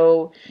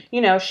 So,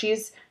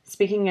 she's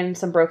speaking in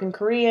some broken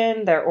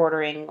Korean. They're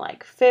ordering,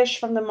 like, fish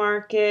from the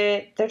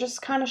market. They're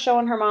just kind of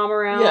showing her mom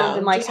around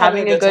and, like,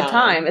 having a good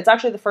time. It's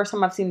actually the first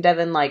time I've seen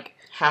Devin, like,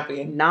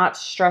 happy, not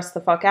stressed the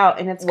fuck out,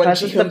 and it's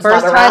because it's the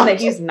first time that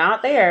he's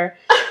not there.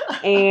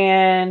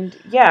 And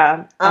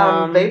yeah,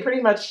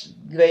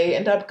 they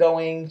end up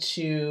going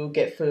to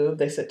get food.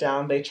 They sit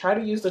down. They try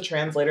to use the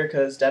translator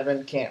because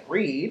Devin can't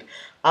read.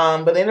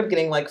 But they end up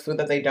getting like food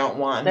that they don't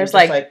want. There's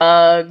like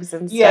bugs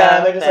and stuff.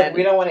 Yeah, they're just like,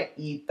 we don't want to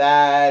eat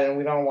that, and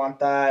we don't want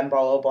that, and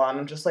blah blah blah. And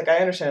I'm just like, I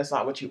understand it's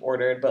not what you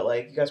ordered, but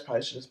like, you guys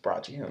probably should just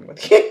brought Jihoon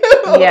with you.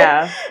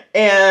 Yeah.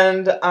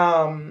 And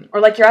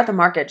or like, you're at the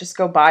market, just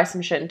go buy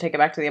some shit and take it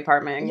back to the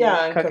apartment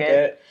and cook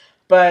it.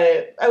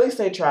 But at least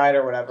they tried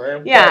or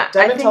whatever. Yeah. But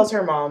Devin tells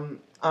her mom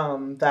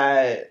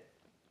that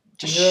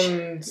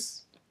Jihoon's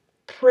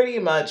pretty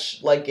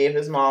much like gave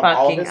his mom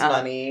all of his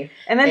money.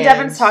 And then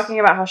Devin's talking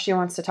about how she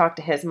wants to talk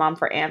to his mom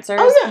for answers.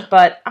 Oh, yeah.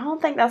 But I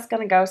don't think that's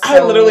going to go so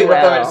I literally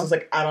wrote that. I was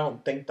like, I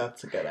don't think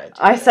that's a good idea.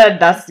 I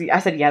said,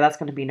 yeah, that's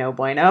going to be no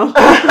bueno.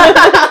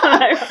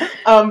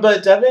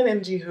 But Devin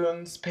and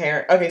Jihoon's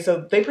parent, okay,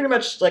 so they pretty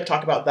much like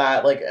talk about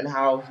that, like, and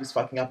how he's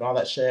fucking up and all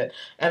that shit.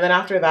 And then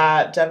after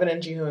that, Devin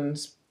and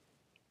Jihoon's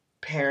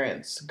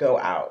parents go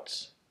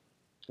out.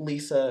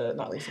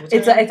 Not Lisa.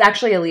 It's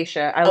actually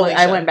Alicia.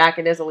 I went back.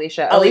 It is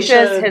Alicia.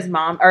 Alicia is his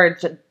mom, or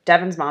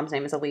Devin's mom's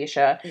name is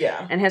Alicia.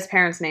 Yeah. And his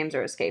parents' names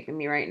are escaping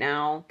me right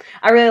now.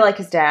 I really like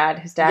his dad.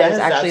 His dad is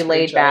actually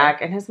laid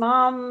back, and his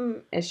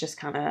mom is just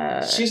kind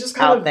of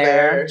out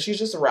there. She's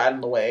just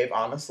riding the wave.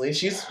 Honestly,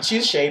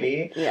 she's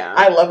shady. Yeah.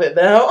 I love it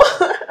though.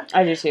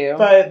 I do too.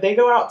 But they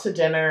go out to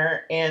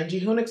dinner, and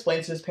Jihoon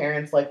explains to his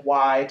parents like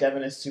why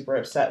Devin is super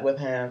upset with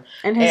him,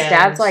 and his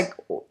dad's like,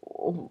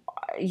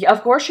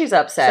 of course she's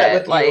upset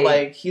with you.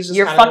 Like he's just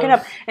you're fucking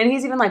up, and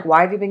he's even like,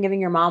 why have you been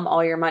giving your mom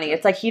all your money?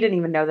 It's like he didn't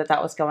even know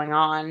that was going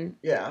on.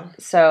 Yeah.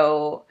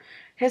 So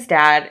his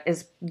dad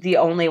is the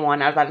only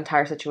one out of that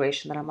entire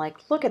situation that I'm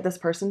like, look at this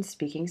person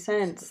speaking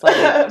sense.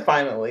 Like,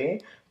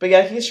 finally. But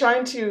yeah, he's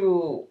trying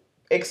to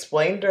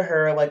explain to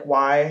her like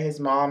why his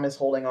mom is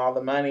holding all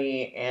the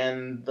money,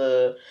 and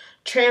the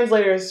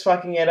translator is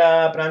fucking it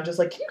up, and I'm just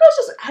like, can you guys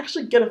just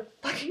actually get a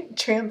fucking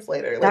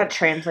translator? Like, that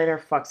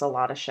translator fucks a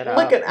lot of shit up.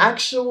 Like an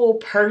actual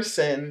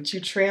person to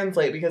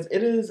translate, because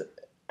it is,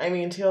 I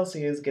mean,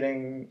 TLC is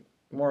getting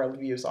more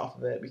views off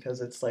of it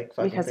because it's like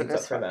fucking things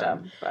up for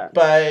them.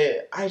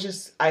 But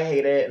I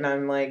hate it, and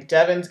I'm like,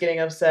 Devin's getting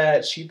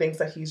upset. She thinks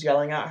that he's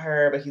yelling at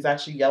her, but he's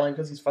actually yelling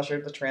because he's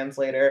frustrated with the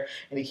translator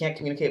and he can't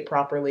communicate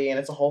properly, and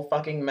it's a whole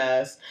fucking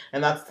mess.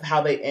 And that's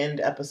how they end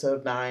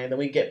episode 9. Then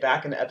we get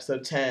back into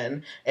episode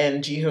 10,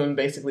 and Jihoon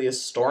basically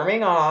is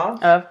storming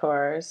off. Of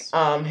course.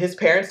 His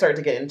parents start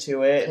to get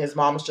into it. His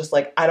mom's just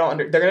like,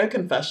 they're in a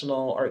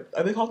confessional, or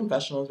are they called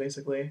confessionals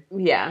basically?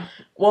 Yeah.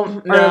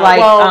 Well,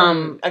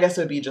 no, I guess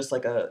it would be just like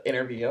like a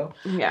interview.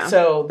 Yeah.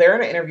 So they're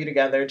in an interview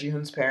together,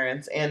 Jihoon's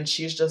parents, and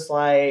she's just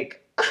like,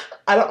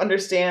 I don't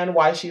understand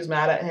why she's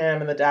mad at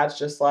him. And the dad's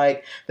just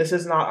like, this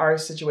is not our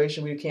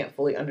situation. We can't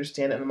fully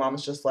understand it. And the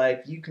mom's just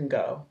like, you can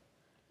go.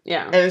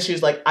 Yeah. And then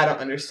she's like, I don't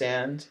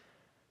understand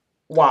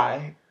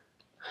why.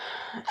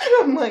 And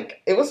I'm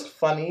like, it was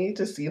funny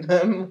to see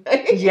them.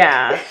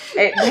 Yeah.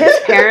 His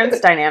parents'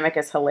 dynamic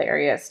is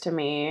hilarious to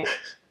me.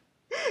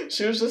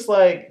 She was just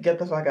like, get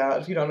the fuck out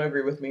if you don't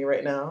agree with me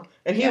right now.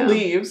 And he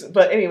leaves.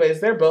 But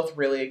anyways, they're both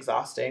really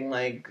exhausting.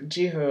 Like,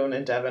 Jihoon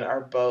and Devin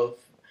are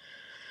both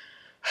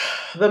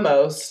the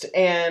most.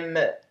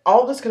 And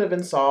all this could have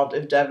been solved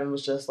if Devin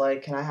was just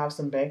like, can I have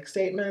some bank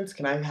statements?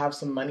 Can I have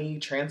some money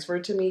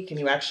transferred to me? Can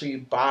you actually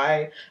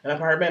buy an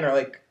apartment or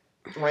like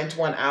rent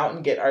one out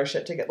and get our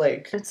shit to get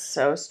like... It's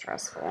so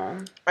stressful.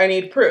 I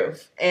need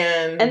proof.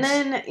 And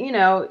then, you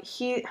know,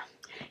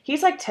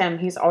 he's like Tim.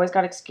 He's always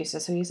got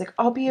excuses. So he's like,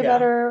 I'll be a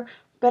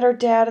better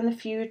dad in the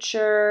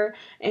future,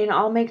 and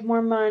I'll make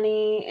more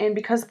money. And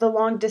because of the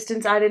long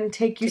distance, I didn't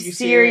take you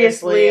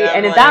seriously.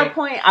 And at that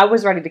point, I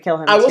was ready to kill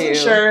him. I wasn't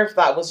sure if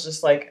that was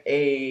just like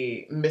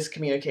a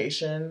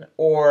miscommunication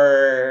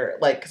or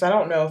like, because I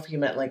don't know if he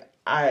meant like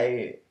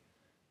I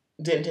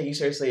didn't take you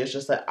seriously. It's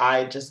just that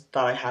I just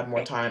thought I had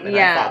more time, and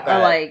I thought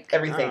that like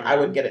everything I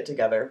would get it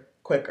together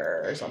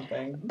quicker or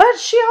something. But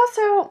she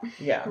also,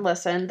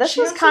 listen, this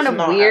was kind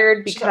of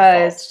weird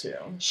because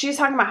she's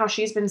talking about how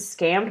she's been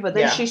scammed, but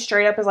then she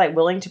straight up is like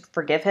willing to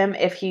forgive him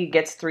if he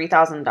gets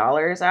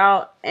 $3,000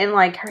 out and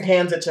like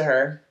hands it to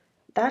her.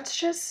 That's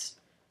just...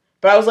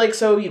 But I was like,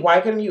 so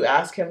why couldn't you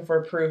ask him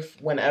for proof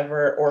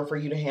whenever, or for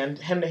you to hand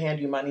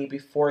you money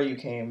before you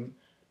came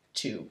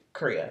to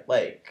Korea?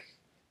 Like,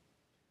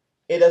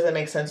 it doesn't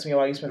make sense to me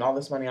why you spend all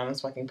this money on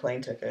this fucking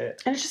plane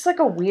ticket. And it's just like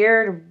a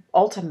weird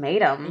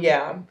ultimatum.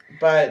 Yeah,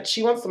 but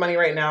she wants the money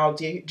right now.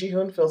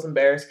 Jihoon feels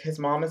embarrassed. His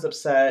mom is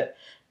upset.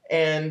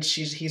 And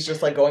he's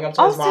just like going up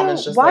to his mom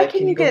and just why like,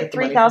 can you get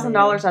 $3,000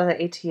 out of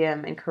the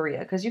ATM in Korea?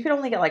 Because you could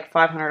only get like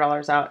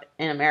 $500 out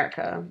in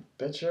America.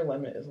 Bitch, your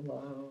limit is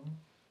low.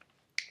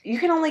 You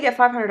can only get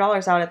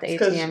 $500 out at the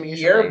ATM usually.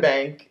 Your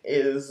bank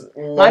is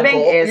local. My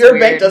bank is Your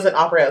bank doesn't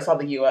operate outside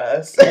the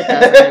U.S. It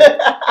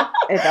doesn't.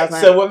 It doesn't.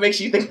 So what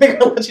makes you think they're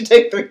going to let you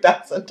take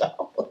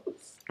 $3,000?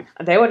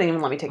 They wouldn't even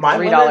let me take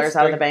 $3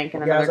 out of the bank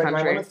in another country.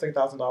 My limit's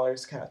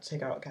 $3,000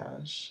 take out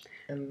cash.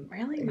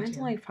 Really? Mine's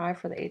only $5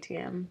 for the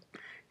ATM.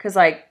 Because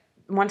like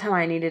one time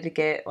I needed to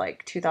get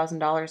like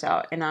 $2,000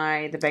 out and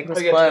the bank was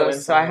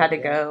closed, so I had to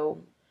go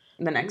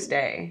the next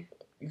day.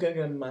 You gonna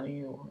get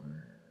money or...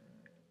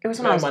 It was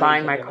when I was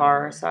buying my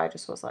car, so I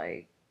just was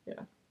like,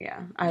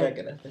 I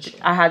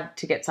had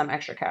to get some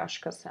extra cash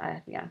because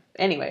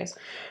Anyways,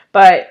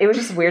 but it was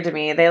just weird to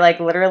me. They like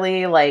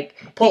literally like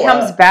he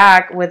comes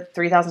back with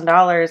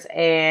 $3,000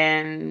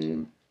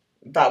 and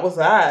that was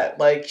that.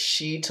 Like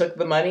she took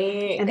the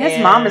money and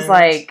his mom is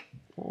like,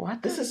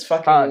 "What? This is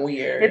fucking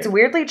weird." It's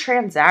weirdly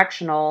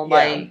transactional,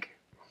 like.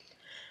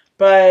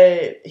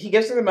 But he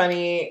gives her the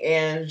money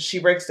and she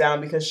breaks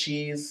down because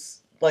she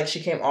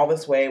came all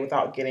this way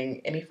without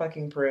getting any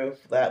fucking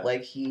proof that,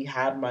 like, he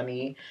had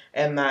money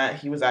and that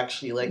he was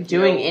actually, like,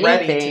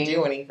 ready to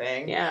do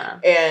anything. Yeah.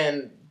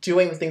 And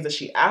doing the things that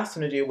she asked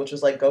him to do, which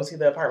was, like, go see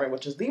the apartment,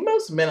 which is the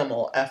most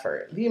minimal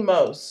effort. The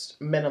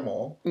most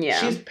minimal. Yeah.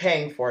 She's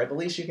paying for it. The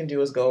least you can do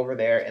is go over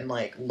there and,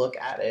 like, look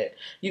at it.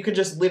 You could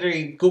just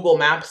literally Google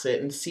Maps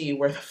it and see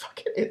where the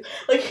fuck it is.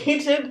 Like, he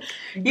did...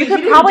 You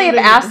could probably have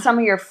asked some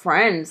of your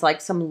friends,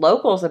 like, some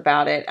locals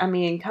about it. I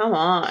mean, come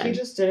on. He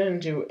just didn't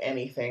do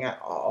anything at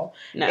all.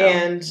 No.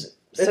 And it's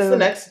the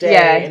next day.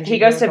 Yeah, he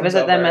goes to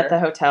visit them at the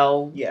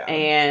hotel. Yeah.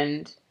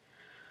 And...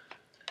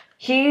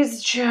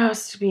 he's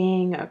just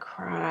being a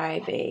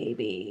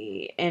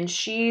crybaby, and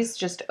she's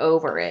just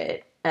over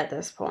it at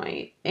this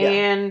point. Yeah.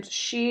 And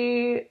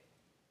she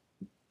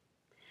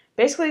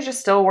basically is just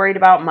still worried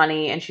about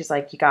money, and she's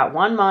like, you got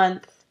 1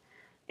 month,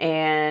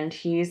 and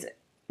he's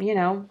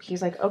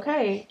like,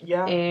 okay.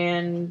 Yeah.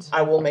 And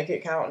I will make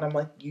it count. And I'm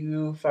like,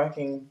 you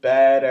fucking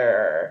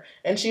better.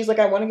 And she's like,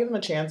 I want to give him a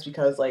chance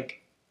because, like,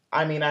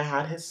 I mean, I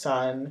had his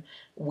son.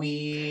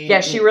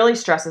 She really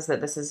stresses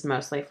that this is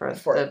mostly for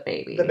the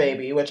baby. The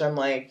baby, which I'm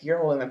like, you're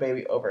holding the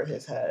baby over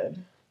his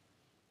head.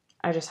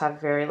 I just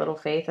have very little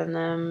faith in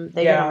them.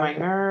 They get on my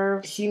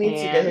nerves. He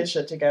needs to get his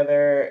shit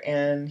together,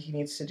 and he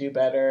needs to do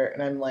better.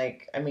 And I'm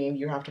like, I mean,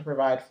 you have to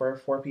provide for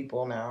 4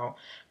 people now.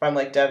 But I'm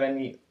like,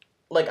 Devin,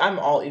 I'm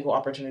all equal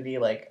opportunity.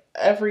 Like,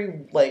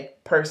 every,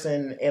 like,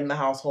 person in the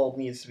household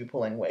needs to be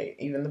pulling weight.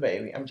 Even the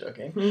baby. I'm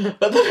joking.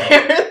 But the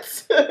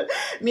parents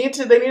need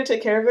to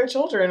take care of their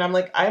children. I'm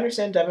like, I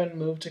understand Devin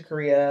moved to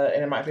Korea,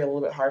 and it might be a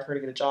little bit hard for her to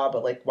get a job,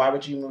 but, like, why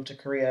would you move to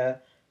Korea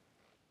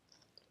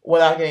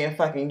without getting a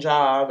fucking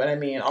job? And I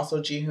mean,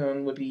 also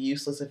Jihoon would be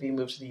useless if he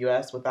moved to the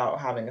US without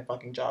having a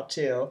fucking job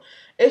too.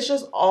 It's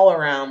just all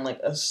around, like,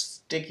 a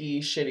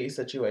sticky, shitty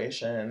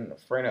situation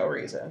for no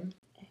reason.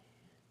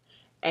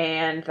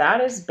 And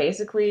that is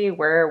basically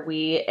where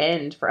we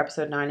end for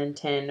episode 9 and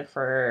 10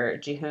 for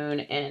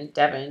Jihoon and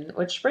Devin,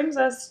 which brings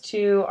us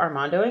to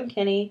Armando and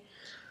Kenny.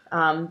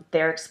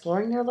 They're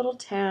exploring their little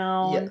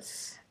town.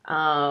 Yes.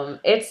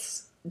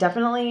 It's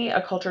definitely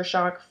a culture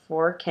shock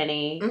for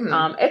Kenny.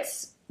 Mm-hmm.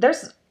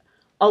 There's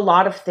a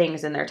lot of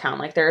things in their town.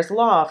 Like there's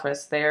law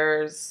office,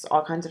 there's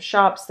all kinds of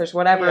shops, there's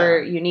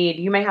whatever you need.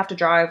 You may have to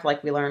drive,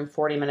 like we learned,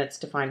 40 minutes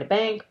to find a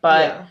bank,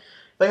 but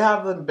they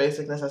have the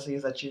basic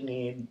necessities that you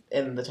need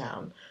in the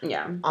town.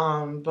 Yeah.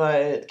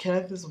 But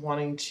Kenneth is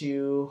wanting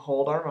to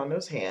hold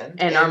Armando's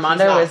hand. And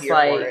Armando is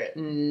like,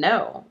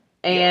 no.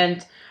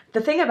 And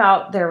the thing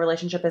about their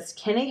relationship is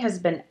Kenny has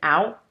been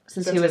out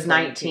since he was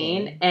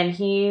 19, and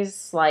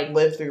he's like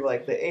lived through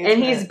like the age,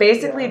 and he's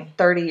basically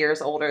 30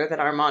 years older than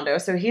Armando,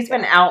 so he's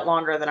been out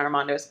longer than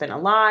Armando's been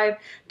alive.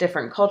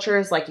 Different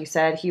cultures, like you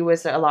said, he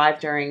was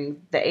alive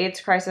during the AIDS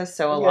crisis,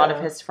 so a lot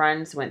of his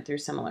friends went through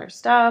similar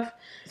stuff.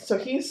 So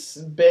he's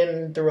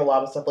been through a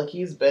lot of stuff. Like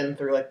he's been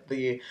through like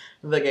the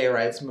gay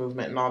rights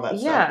movement and all that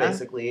stuff,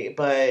 basically.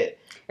 But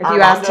if you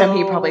asked him,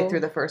 he probably threw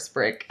the first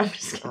brick. I'm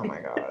just kidding. Oh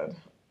my god.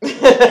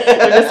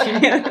 I'm just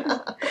kidding.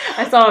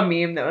 I saw a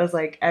meme that was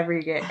like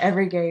every gay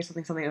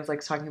something that was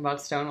like talking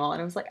about Stonewall, and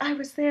it was like, I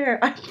was there.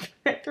 I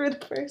threw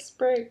the first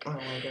break. Oh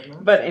my goodness.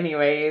 But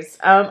anyways,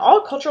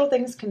 all cultural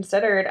things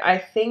considered, I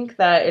think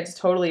that it's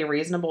totally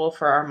reasonable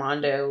for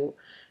Armando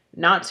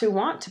not to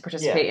want to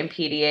participate in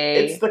PDA.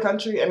 It's the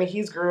country. I mean,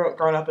 he's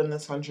grown up in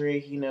this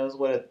country. He knows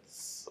what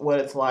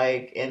it's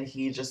like, and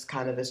he just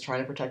kind of is trying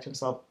to protect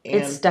himself.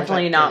 And it's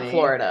definitely not Kenny.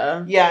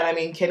 Florida. Yeah, and I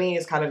mean, Kenny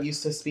is kind of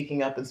used to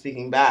speaking up and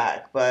speaking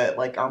back, but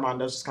like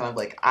Armando's just kind of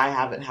like, I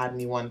haven't had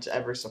anyone to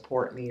ever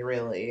support me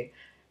really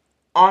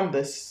on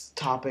this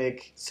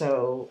topic,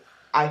 so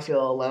I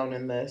feel alone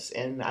in this,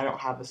 and I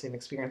don't have the same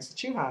experience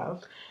that you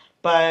have.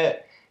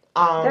 But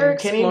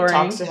Kenny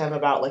talks to him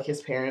about like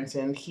his parents,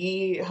 and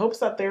he hopes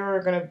that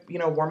they're gonna,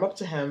 warm up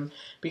to him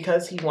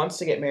because he wants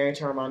to get married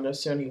to Armando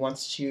soon. He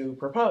wants to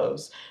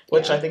propose,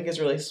 which I think is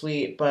really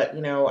sweet. But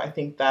I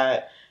think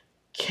that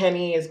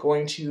Kenny is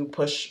going to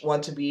push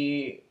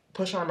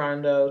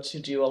Armando to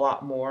do a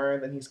lot more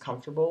than he's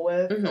comfortable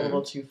with, a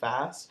little too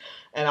fast.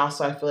 And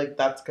also, I feel like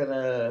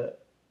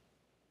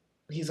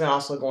he's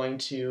also going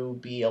to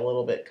be a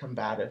little bit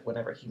combative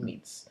whenever he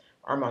meets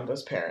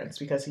Armando's parents,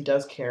 because he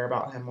does care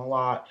about him a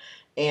lot,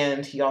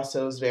 and he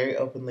also is very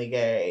openly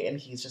gay, and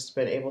he's just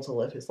been able to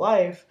live his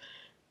life,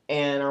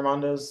 and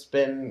Armando's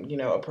been,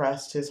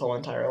 oppressed his whole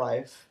entire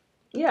life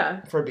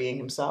for being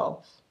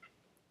himself.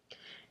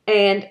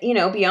 And,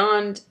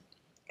 beyond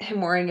him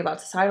worrying about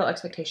societal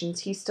expectations,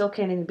 he still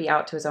can't even be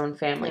out to his own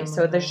family.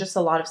 So there's just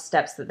a lot of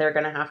steps that they're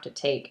going to have to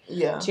take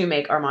to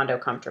make Armando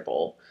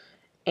comfortable.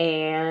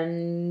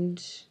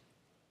 And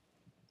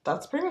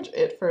that's pretty much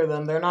it for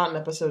them. They're not in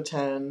episode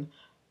 10.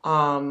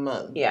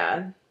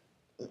 Yeah,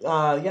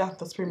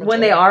 that's pretty much when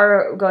they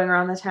are going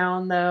around the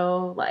town,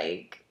 though,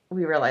 like,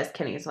 we realize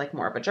Kenny's, like,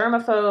 more of a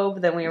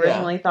germaphobe than we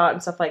originally thought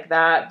and stuff like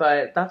that,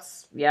 but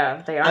that's, they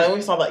are. I know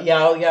we saw that,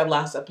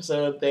 last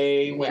episode,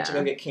 they went to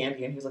go get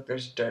candy, and he's like,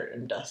 there's dirt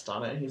and dust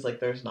on it, and he's like,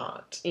 there's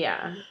not.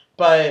 Yeah.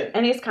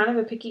 And he's kind of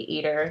a picky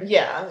eater.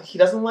 Yeah, he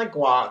doesn't like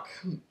guac.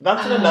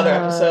 That's in another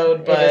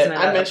episode, but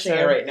I'm mentioning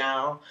it right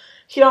now.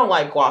 He don't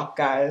like guac,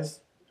 guys.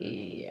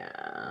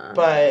 Yeah.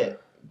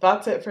 But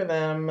that's it for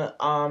them.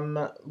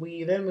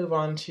 We then move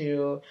on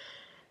to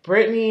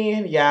Brittany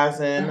and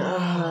Yazan.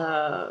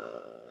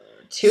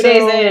 2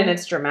 days in,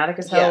 it's dramatic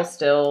as hell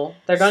still.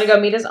 They're going to go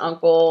meet his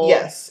uncle.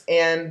 Yes,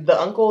 and the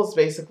uncle is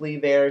basically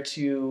they're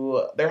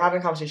having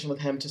a conversation with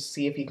him to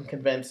see if he can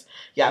convince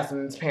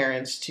Yazan's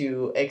parents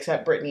to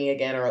accept Brittany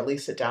again, or at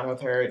least sit down with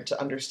her to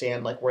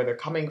understand like where they're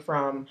coming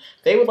from.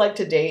 They would like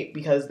to date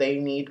because they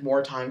need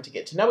more time to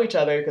get to know each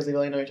other, because they've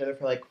only known each other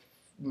for like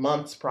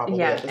months probably.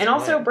 Yeah, and point.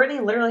 Also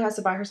Brittany literally has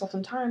to buy herself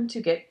some time to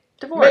get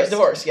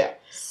divorced. Yeah.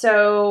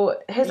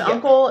 So his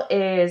uncle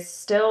is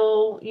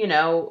still,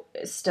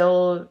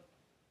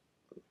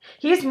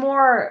 he's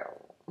more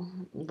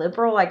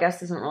liberal, I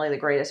guess isn't really the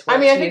greatest word. I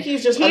mean, I think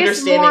he's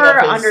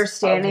more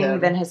understanding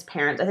than his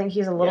parents. I think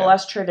he's a little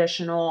less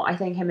traditional. I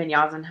think him and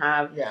Yazan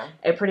have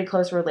a pretty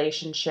close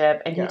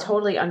relationship, and he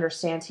totally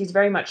understands. He's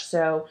very much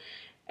so,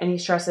 and he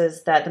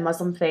stresses that the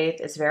Muslim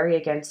faith is very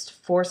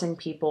against forcing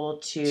people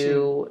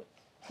to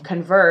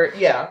convert.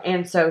 Yeah.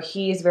 And so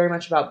he's very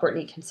much about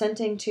Brittany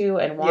consenting to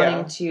and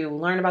wanting to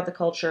learn about the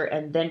culture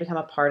and then become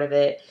a part of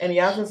it. And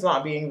Yazan's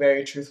not being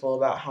very truthful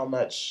about how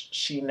much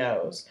she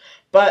knows.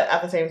 But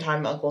at the same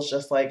time, the uncle's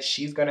just like,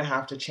 she's going to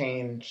have to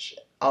change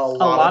a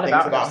lot of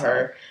things about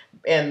her.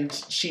 And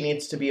she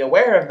needs to be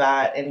aware of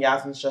that. And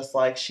Yazan's just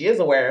like, she is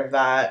aware of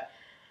that.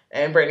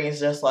 And Brittany's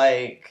just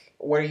like,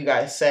 what are you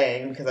guys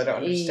saying? Because I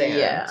don't understand.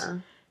 Yeah.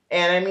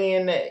 And I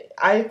mean,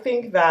 I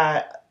think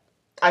that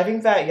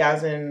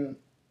Yazan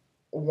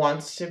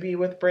wants to be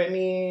with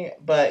Brittany,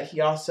 but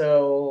he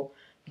also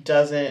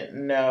doesn't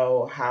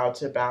know how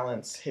to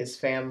balance his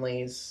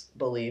family's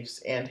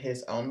beliefs and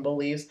his own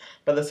beliefs.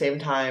 But at the same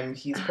time,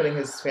 he's putting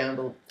his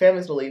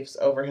family's beliefs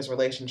over his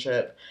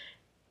relationship.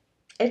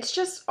 It's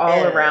just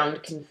all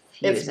around confusing.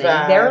 It's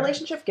bad. Their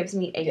relationship gives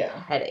me a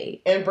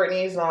headache. And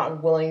Brittany's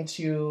not willing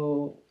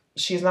to...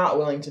 She's not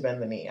willing to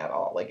bend the knee at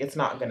all. Like, it's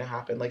not going to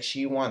happen. Like,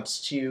 she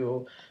wants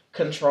to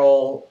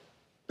control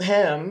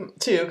him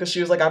too, because she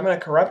was like, I'm gonna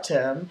corrupt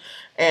him,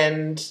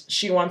 and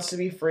she wants to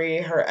be free.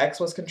 Her ex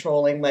was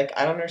controlling. Like,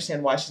 I don't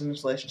understand why she's in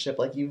this relationship.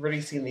 Like, you've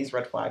already seen these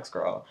red flags,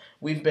 girl.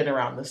 We've been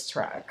around this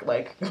track.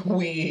 Like,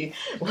 we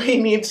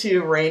need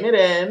to rein it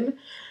in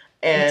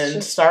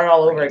and start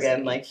all over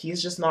again. Like,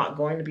 he's just not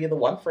going to be the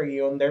one for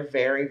you. And they're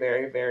very,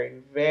 very, very,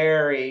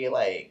 very,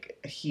 like,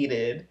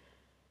 heated.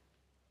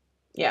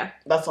 Yeah.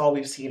 That's all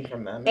we've seen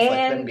from them. It's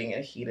like them being in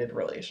a heated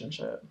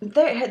relationship.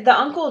 The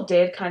uncle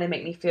did kind of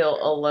make me feel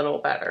a little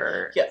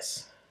better.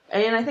 Yes.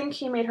 And I think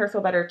he made her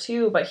feel better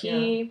too, but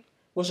he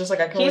was just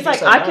like, I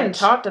can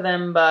talk to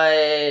them,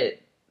 but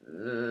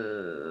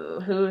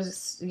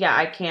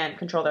I can't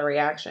control their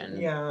reaction.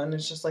 Yeah, and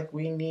it's just like,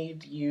 we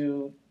need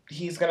you.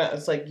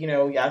 It's like,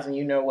 Yasmin,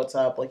 you know what's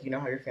up, like, you know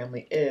how your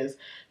family is.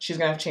 She's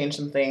gonna have to change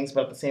some things,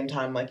 but at the same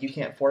time, like, you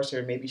can't force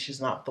her. Maybe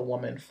she's not the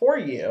woman for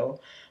you,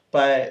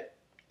 but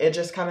it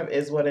just kind of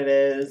is what it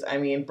is. I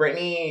mean,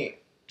 Brittany,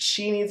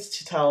 she needs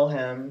to tell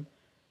him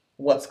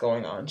what's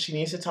going on. She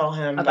needs to tell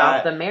him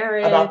about the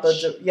marriage, about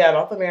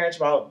the marriage,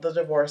 about the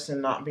divorce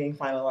and not being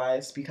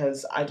finalized.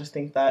 Because I just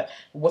think that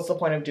what's the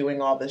point of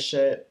doing all this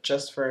shit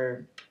just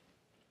for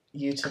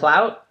you to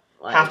clout?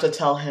 Have to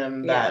tell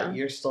him that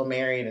you're still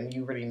married and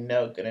you already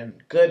know good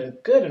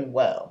and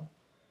well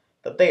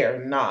that they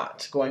are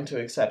not going to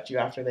accept you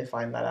after they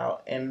find that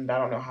out. And I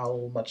don't know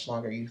how much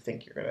longer you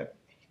think you're gonna,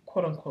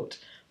 quote unquote,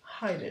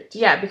 hide it.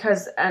 Yeah,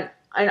 because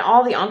and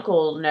all the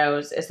uncle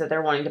knows is that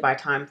they're wanting to buy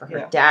time for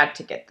her dad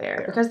to get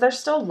there because they're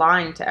still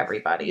lying to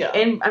everybody. Yeah.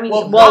 And I mean,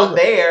 not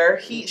there.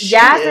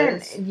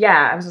 Yazan.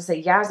 Yeah, I was gonna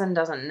say Yazan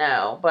doesn't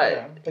know,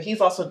 but but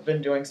he's also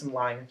been doing some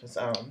lying of his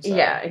own. So.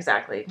 Yeah,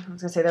 exactly. I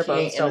was gonna say they're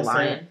both still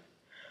lying.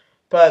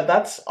 But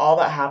that's all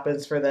that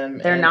happens for them.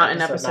 They're not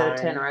in episode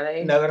 10, are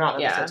they? No, they're not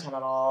in episode 10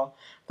 at all.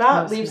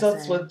 That leaves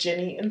us with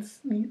Jenny and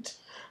Smeet.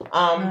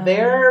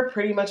 They're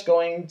pretty much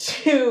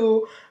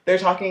they're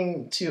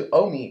talking to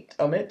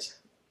Omid.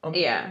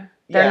 Yeah.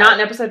 They're not in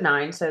episode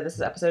 9, so this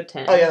is episode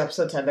 10. Oh, yeah,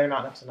 episode 10. They're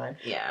not in episode 9.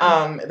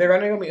 Yeah. They're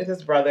going to go meet with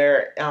his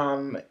brother.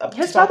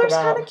 His brother's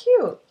kind of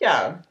cute.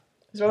 Yeah.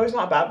 His brother's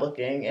not bad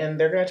looking, and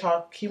they're going to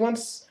talk. He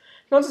wants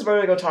his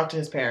brother to go talk to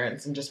his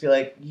parents and just be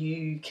like,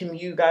 can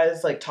you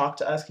guys, like, talk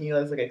to us? Can you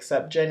guys, like,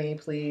 accept Jenny,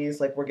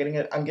 please? Like,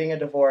 I'm getting a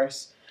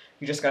divorce.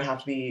 You're just going to have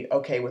to be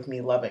okay with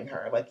me loving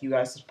her. Like, you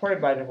guys supported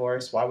my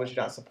divorce. Why would you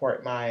not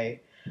support my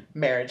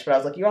marriage? But I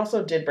was like, you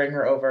also did bring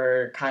her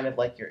over kind of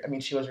like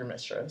she was your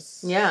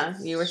mistress. Yeah,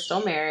 you were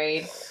still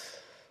married.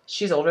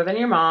 She's older than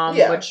your mom,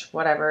 which,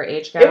 whatever,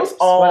 age gap. It was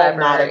all whatever.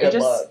 Not a good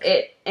look.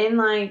 And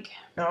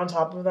on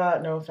top of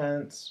that, no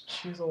offense,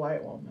 she's a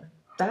white woman.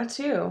 That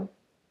too.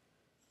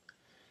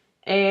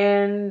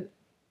 And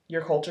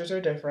your cultures are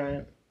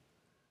different.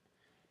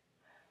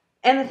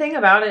 And the thing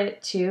about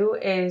it too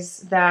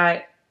is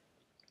that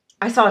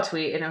I saw a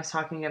tweet and it was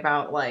talking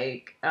about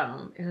like,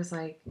 it was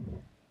like,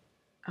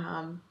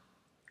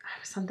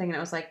 something, and it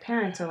was like,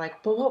 parents are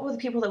like, but what will the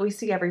people that we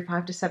see every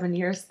 5 to 7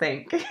 years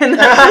think? And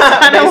that's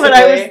kind of what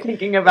I was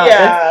thinking about.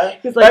 Yeah.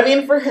 This. Like, I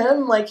mean, for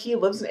him, like, he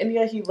lives in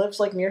India, he lives,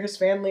 like, near his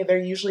family,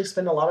 they usually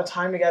spend a lot of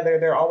time together,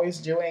 they're always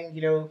doing,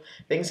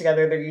 things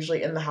together, they're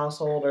usually in the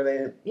household, or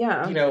they,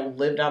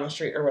 live down the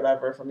street or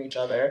whatever from each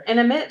other. And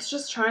Amit's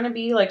just trying to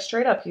be, like,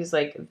 straight up, he's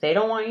like, they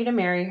don't want you to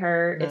marry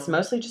her, it's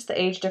mostly just the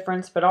age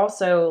difference, but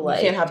also,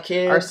 like, you can't have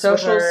kids our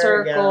social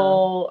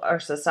circle, our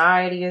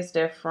society is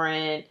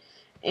different.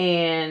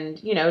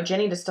 And,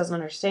 Jenny just doesn't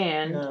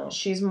understand. No.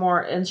 She's more,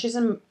 and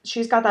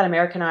she's got that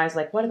Americanized,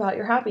 like, what about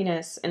your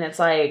happiness? And it's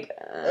like,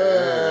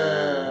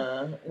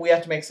 we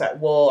have to make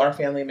our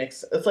family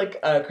makes, it's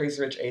like Crazy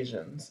Rich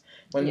Asians.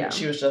 When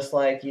she was just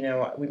like,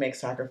 we make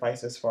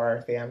sacrifices for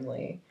our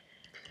family.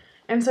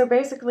 And so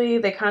basically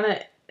they kind of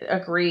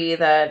agree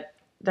that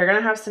they're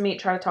going to have Smeet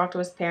try to talk to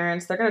his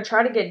parents. They're going to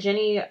try to get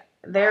Jenny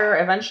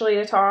there eventually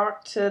to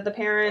talk to the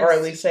parents, or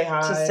at least say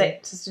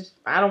hi.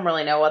 I don't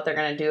really know what they're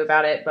gonna do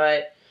about it,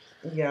 but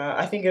yeah,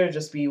 I think it would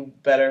just be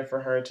better for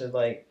her to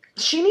like.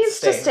 She needs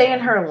to stay in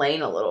her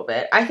lane a little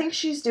bit. I think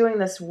she's doing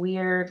this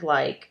weird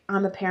like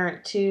I'm a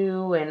parent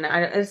too, and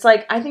it's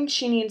like I think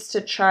she needs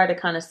to try to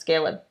kind of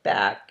scale it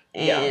back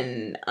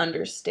and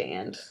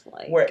understand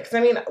like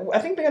because I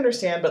think they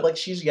understand, but like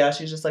she's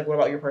just like, what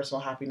about your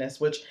personal happiness?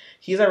 Which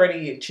he's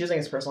already choosing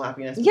his personal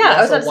happiness. Yeah,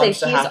 I was about to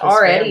say he's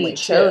already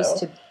chose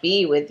to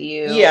be with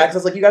you. Yeah, because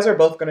it's like you guys are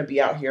both going to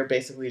be out here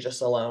basically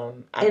just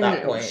alone at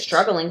that point,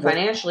 struggling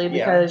financially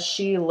because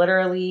she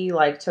literally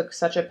like took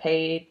such a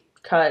pay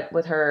cut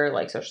with her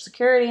like Social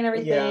Security and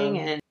everything,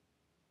 and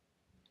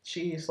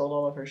she sold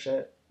all of her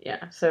shit.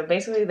 Yeah, so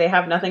basically they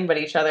have nothing but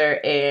each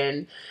other,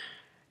 and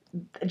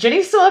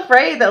Jenny's still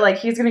afraid that like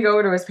he's gonna go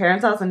over to his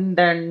parents' house and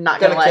they're not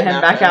gonna let him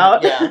back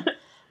out. Yeah,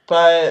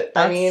 but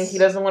I mean, he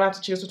doesn't want to have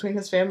to choose between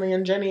his family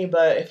and Jenny.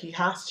 But if he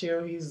has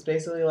to, he's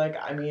basically like,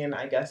 I mean,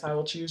 I guess I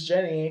will choose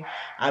Jenny.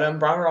 Adam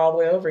brought her all the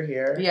way over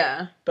here.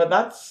 Yeah, but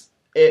that's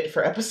it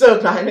for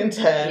episode 9 and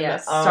 10.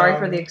 Yes, sorry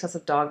for the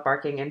excessive dog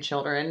barking and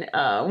children.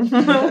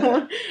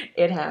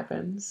 It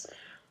happens.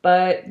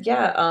 But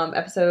yeah,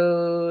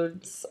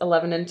 episodes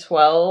 11 and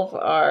 12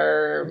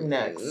 are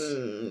next.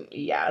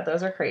 Yeah,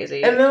 those are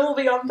crazy. And then we'll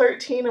be on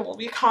 13 and we'll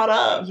be caught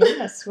up.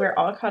 Yes, we're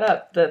all caught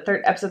up.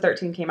 The episode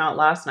 13 came out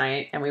last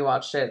night and we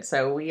watched it,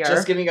 so we are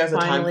just giving you guys a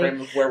time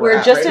frame of where we're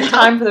at just right in now.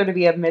 time for there to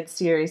be a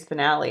mid-series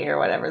finale or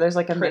whatever. There's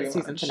like a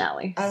mid-season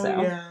finale. Oh,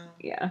 so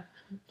yeah.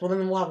 Well,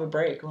 then we'll have a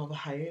break. We'll have a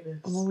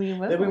hiatus. We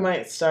will. Then we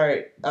might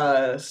start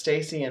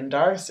Stacy and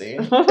Darcy.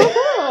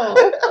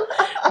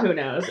 Who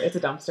knows? It's a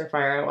dumpster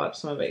fire. I watched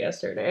some of it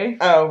yesterday.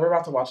 Oh, we're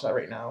about to watch that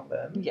right now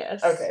then.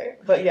 Yes. Okay.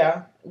 But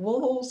yeah,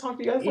 we'll talk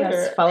to you guys later.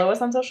 Yes, follow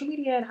us on social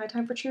media at High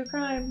Time for True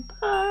Crime.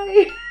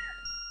 Bye.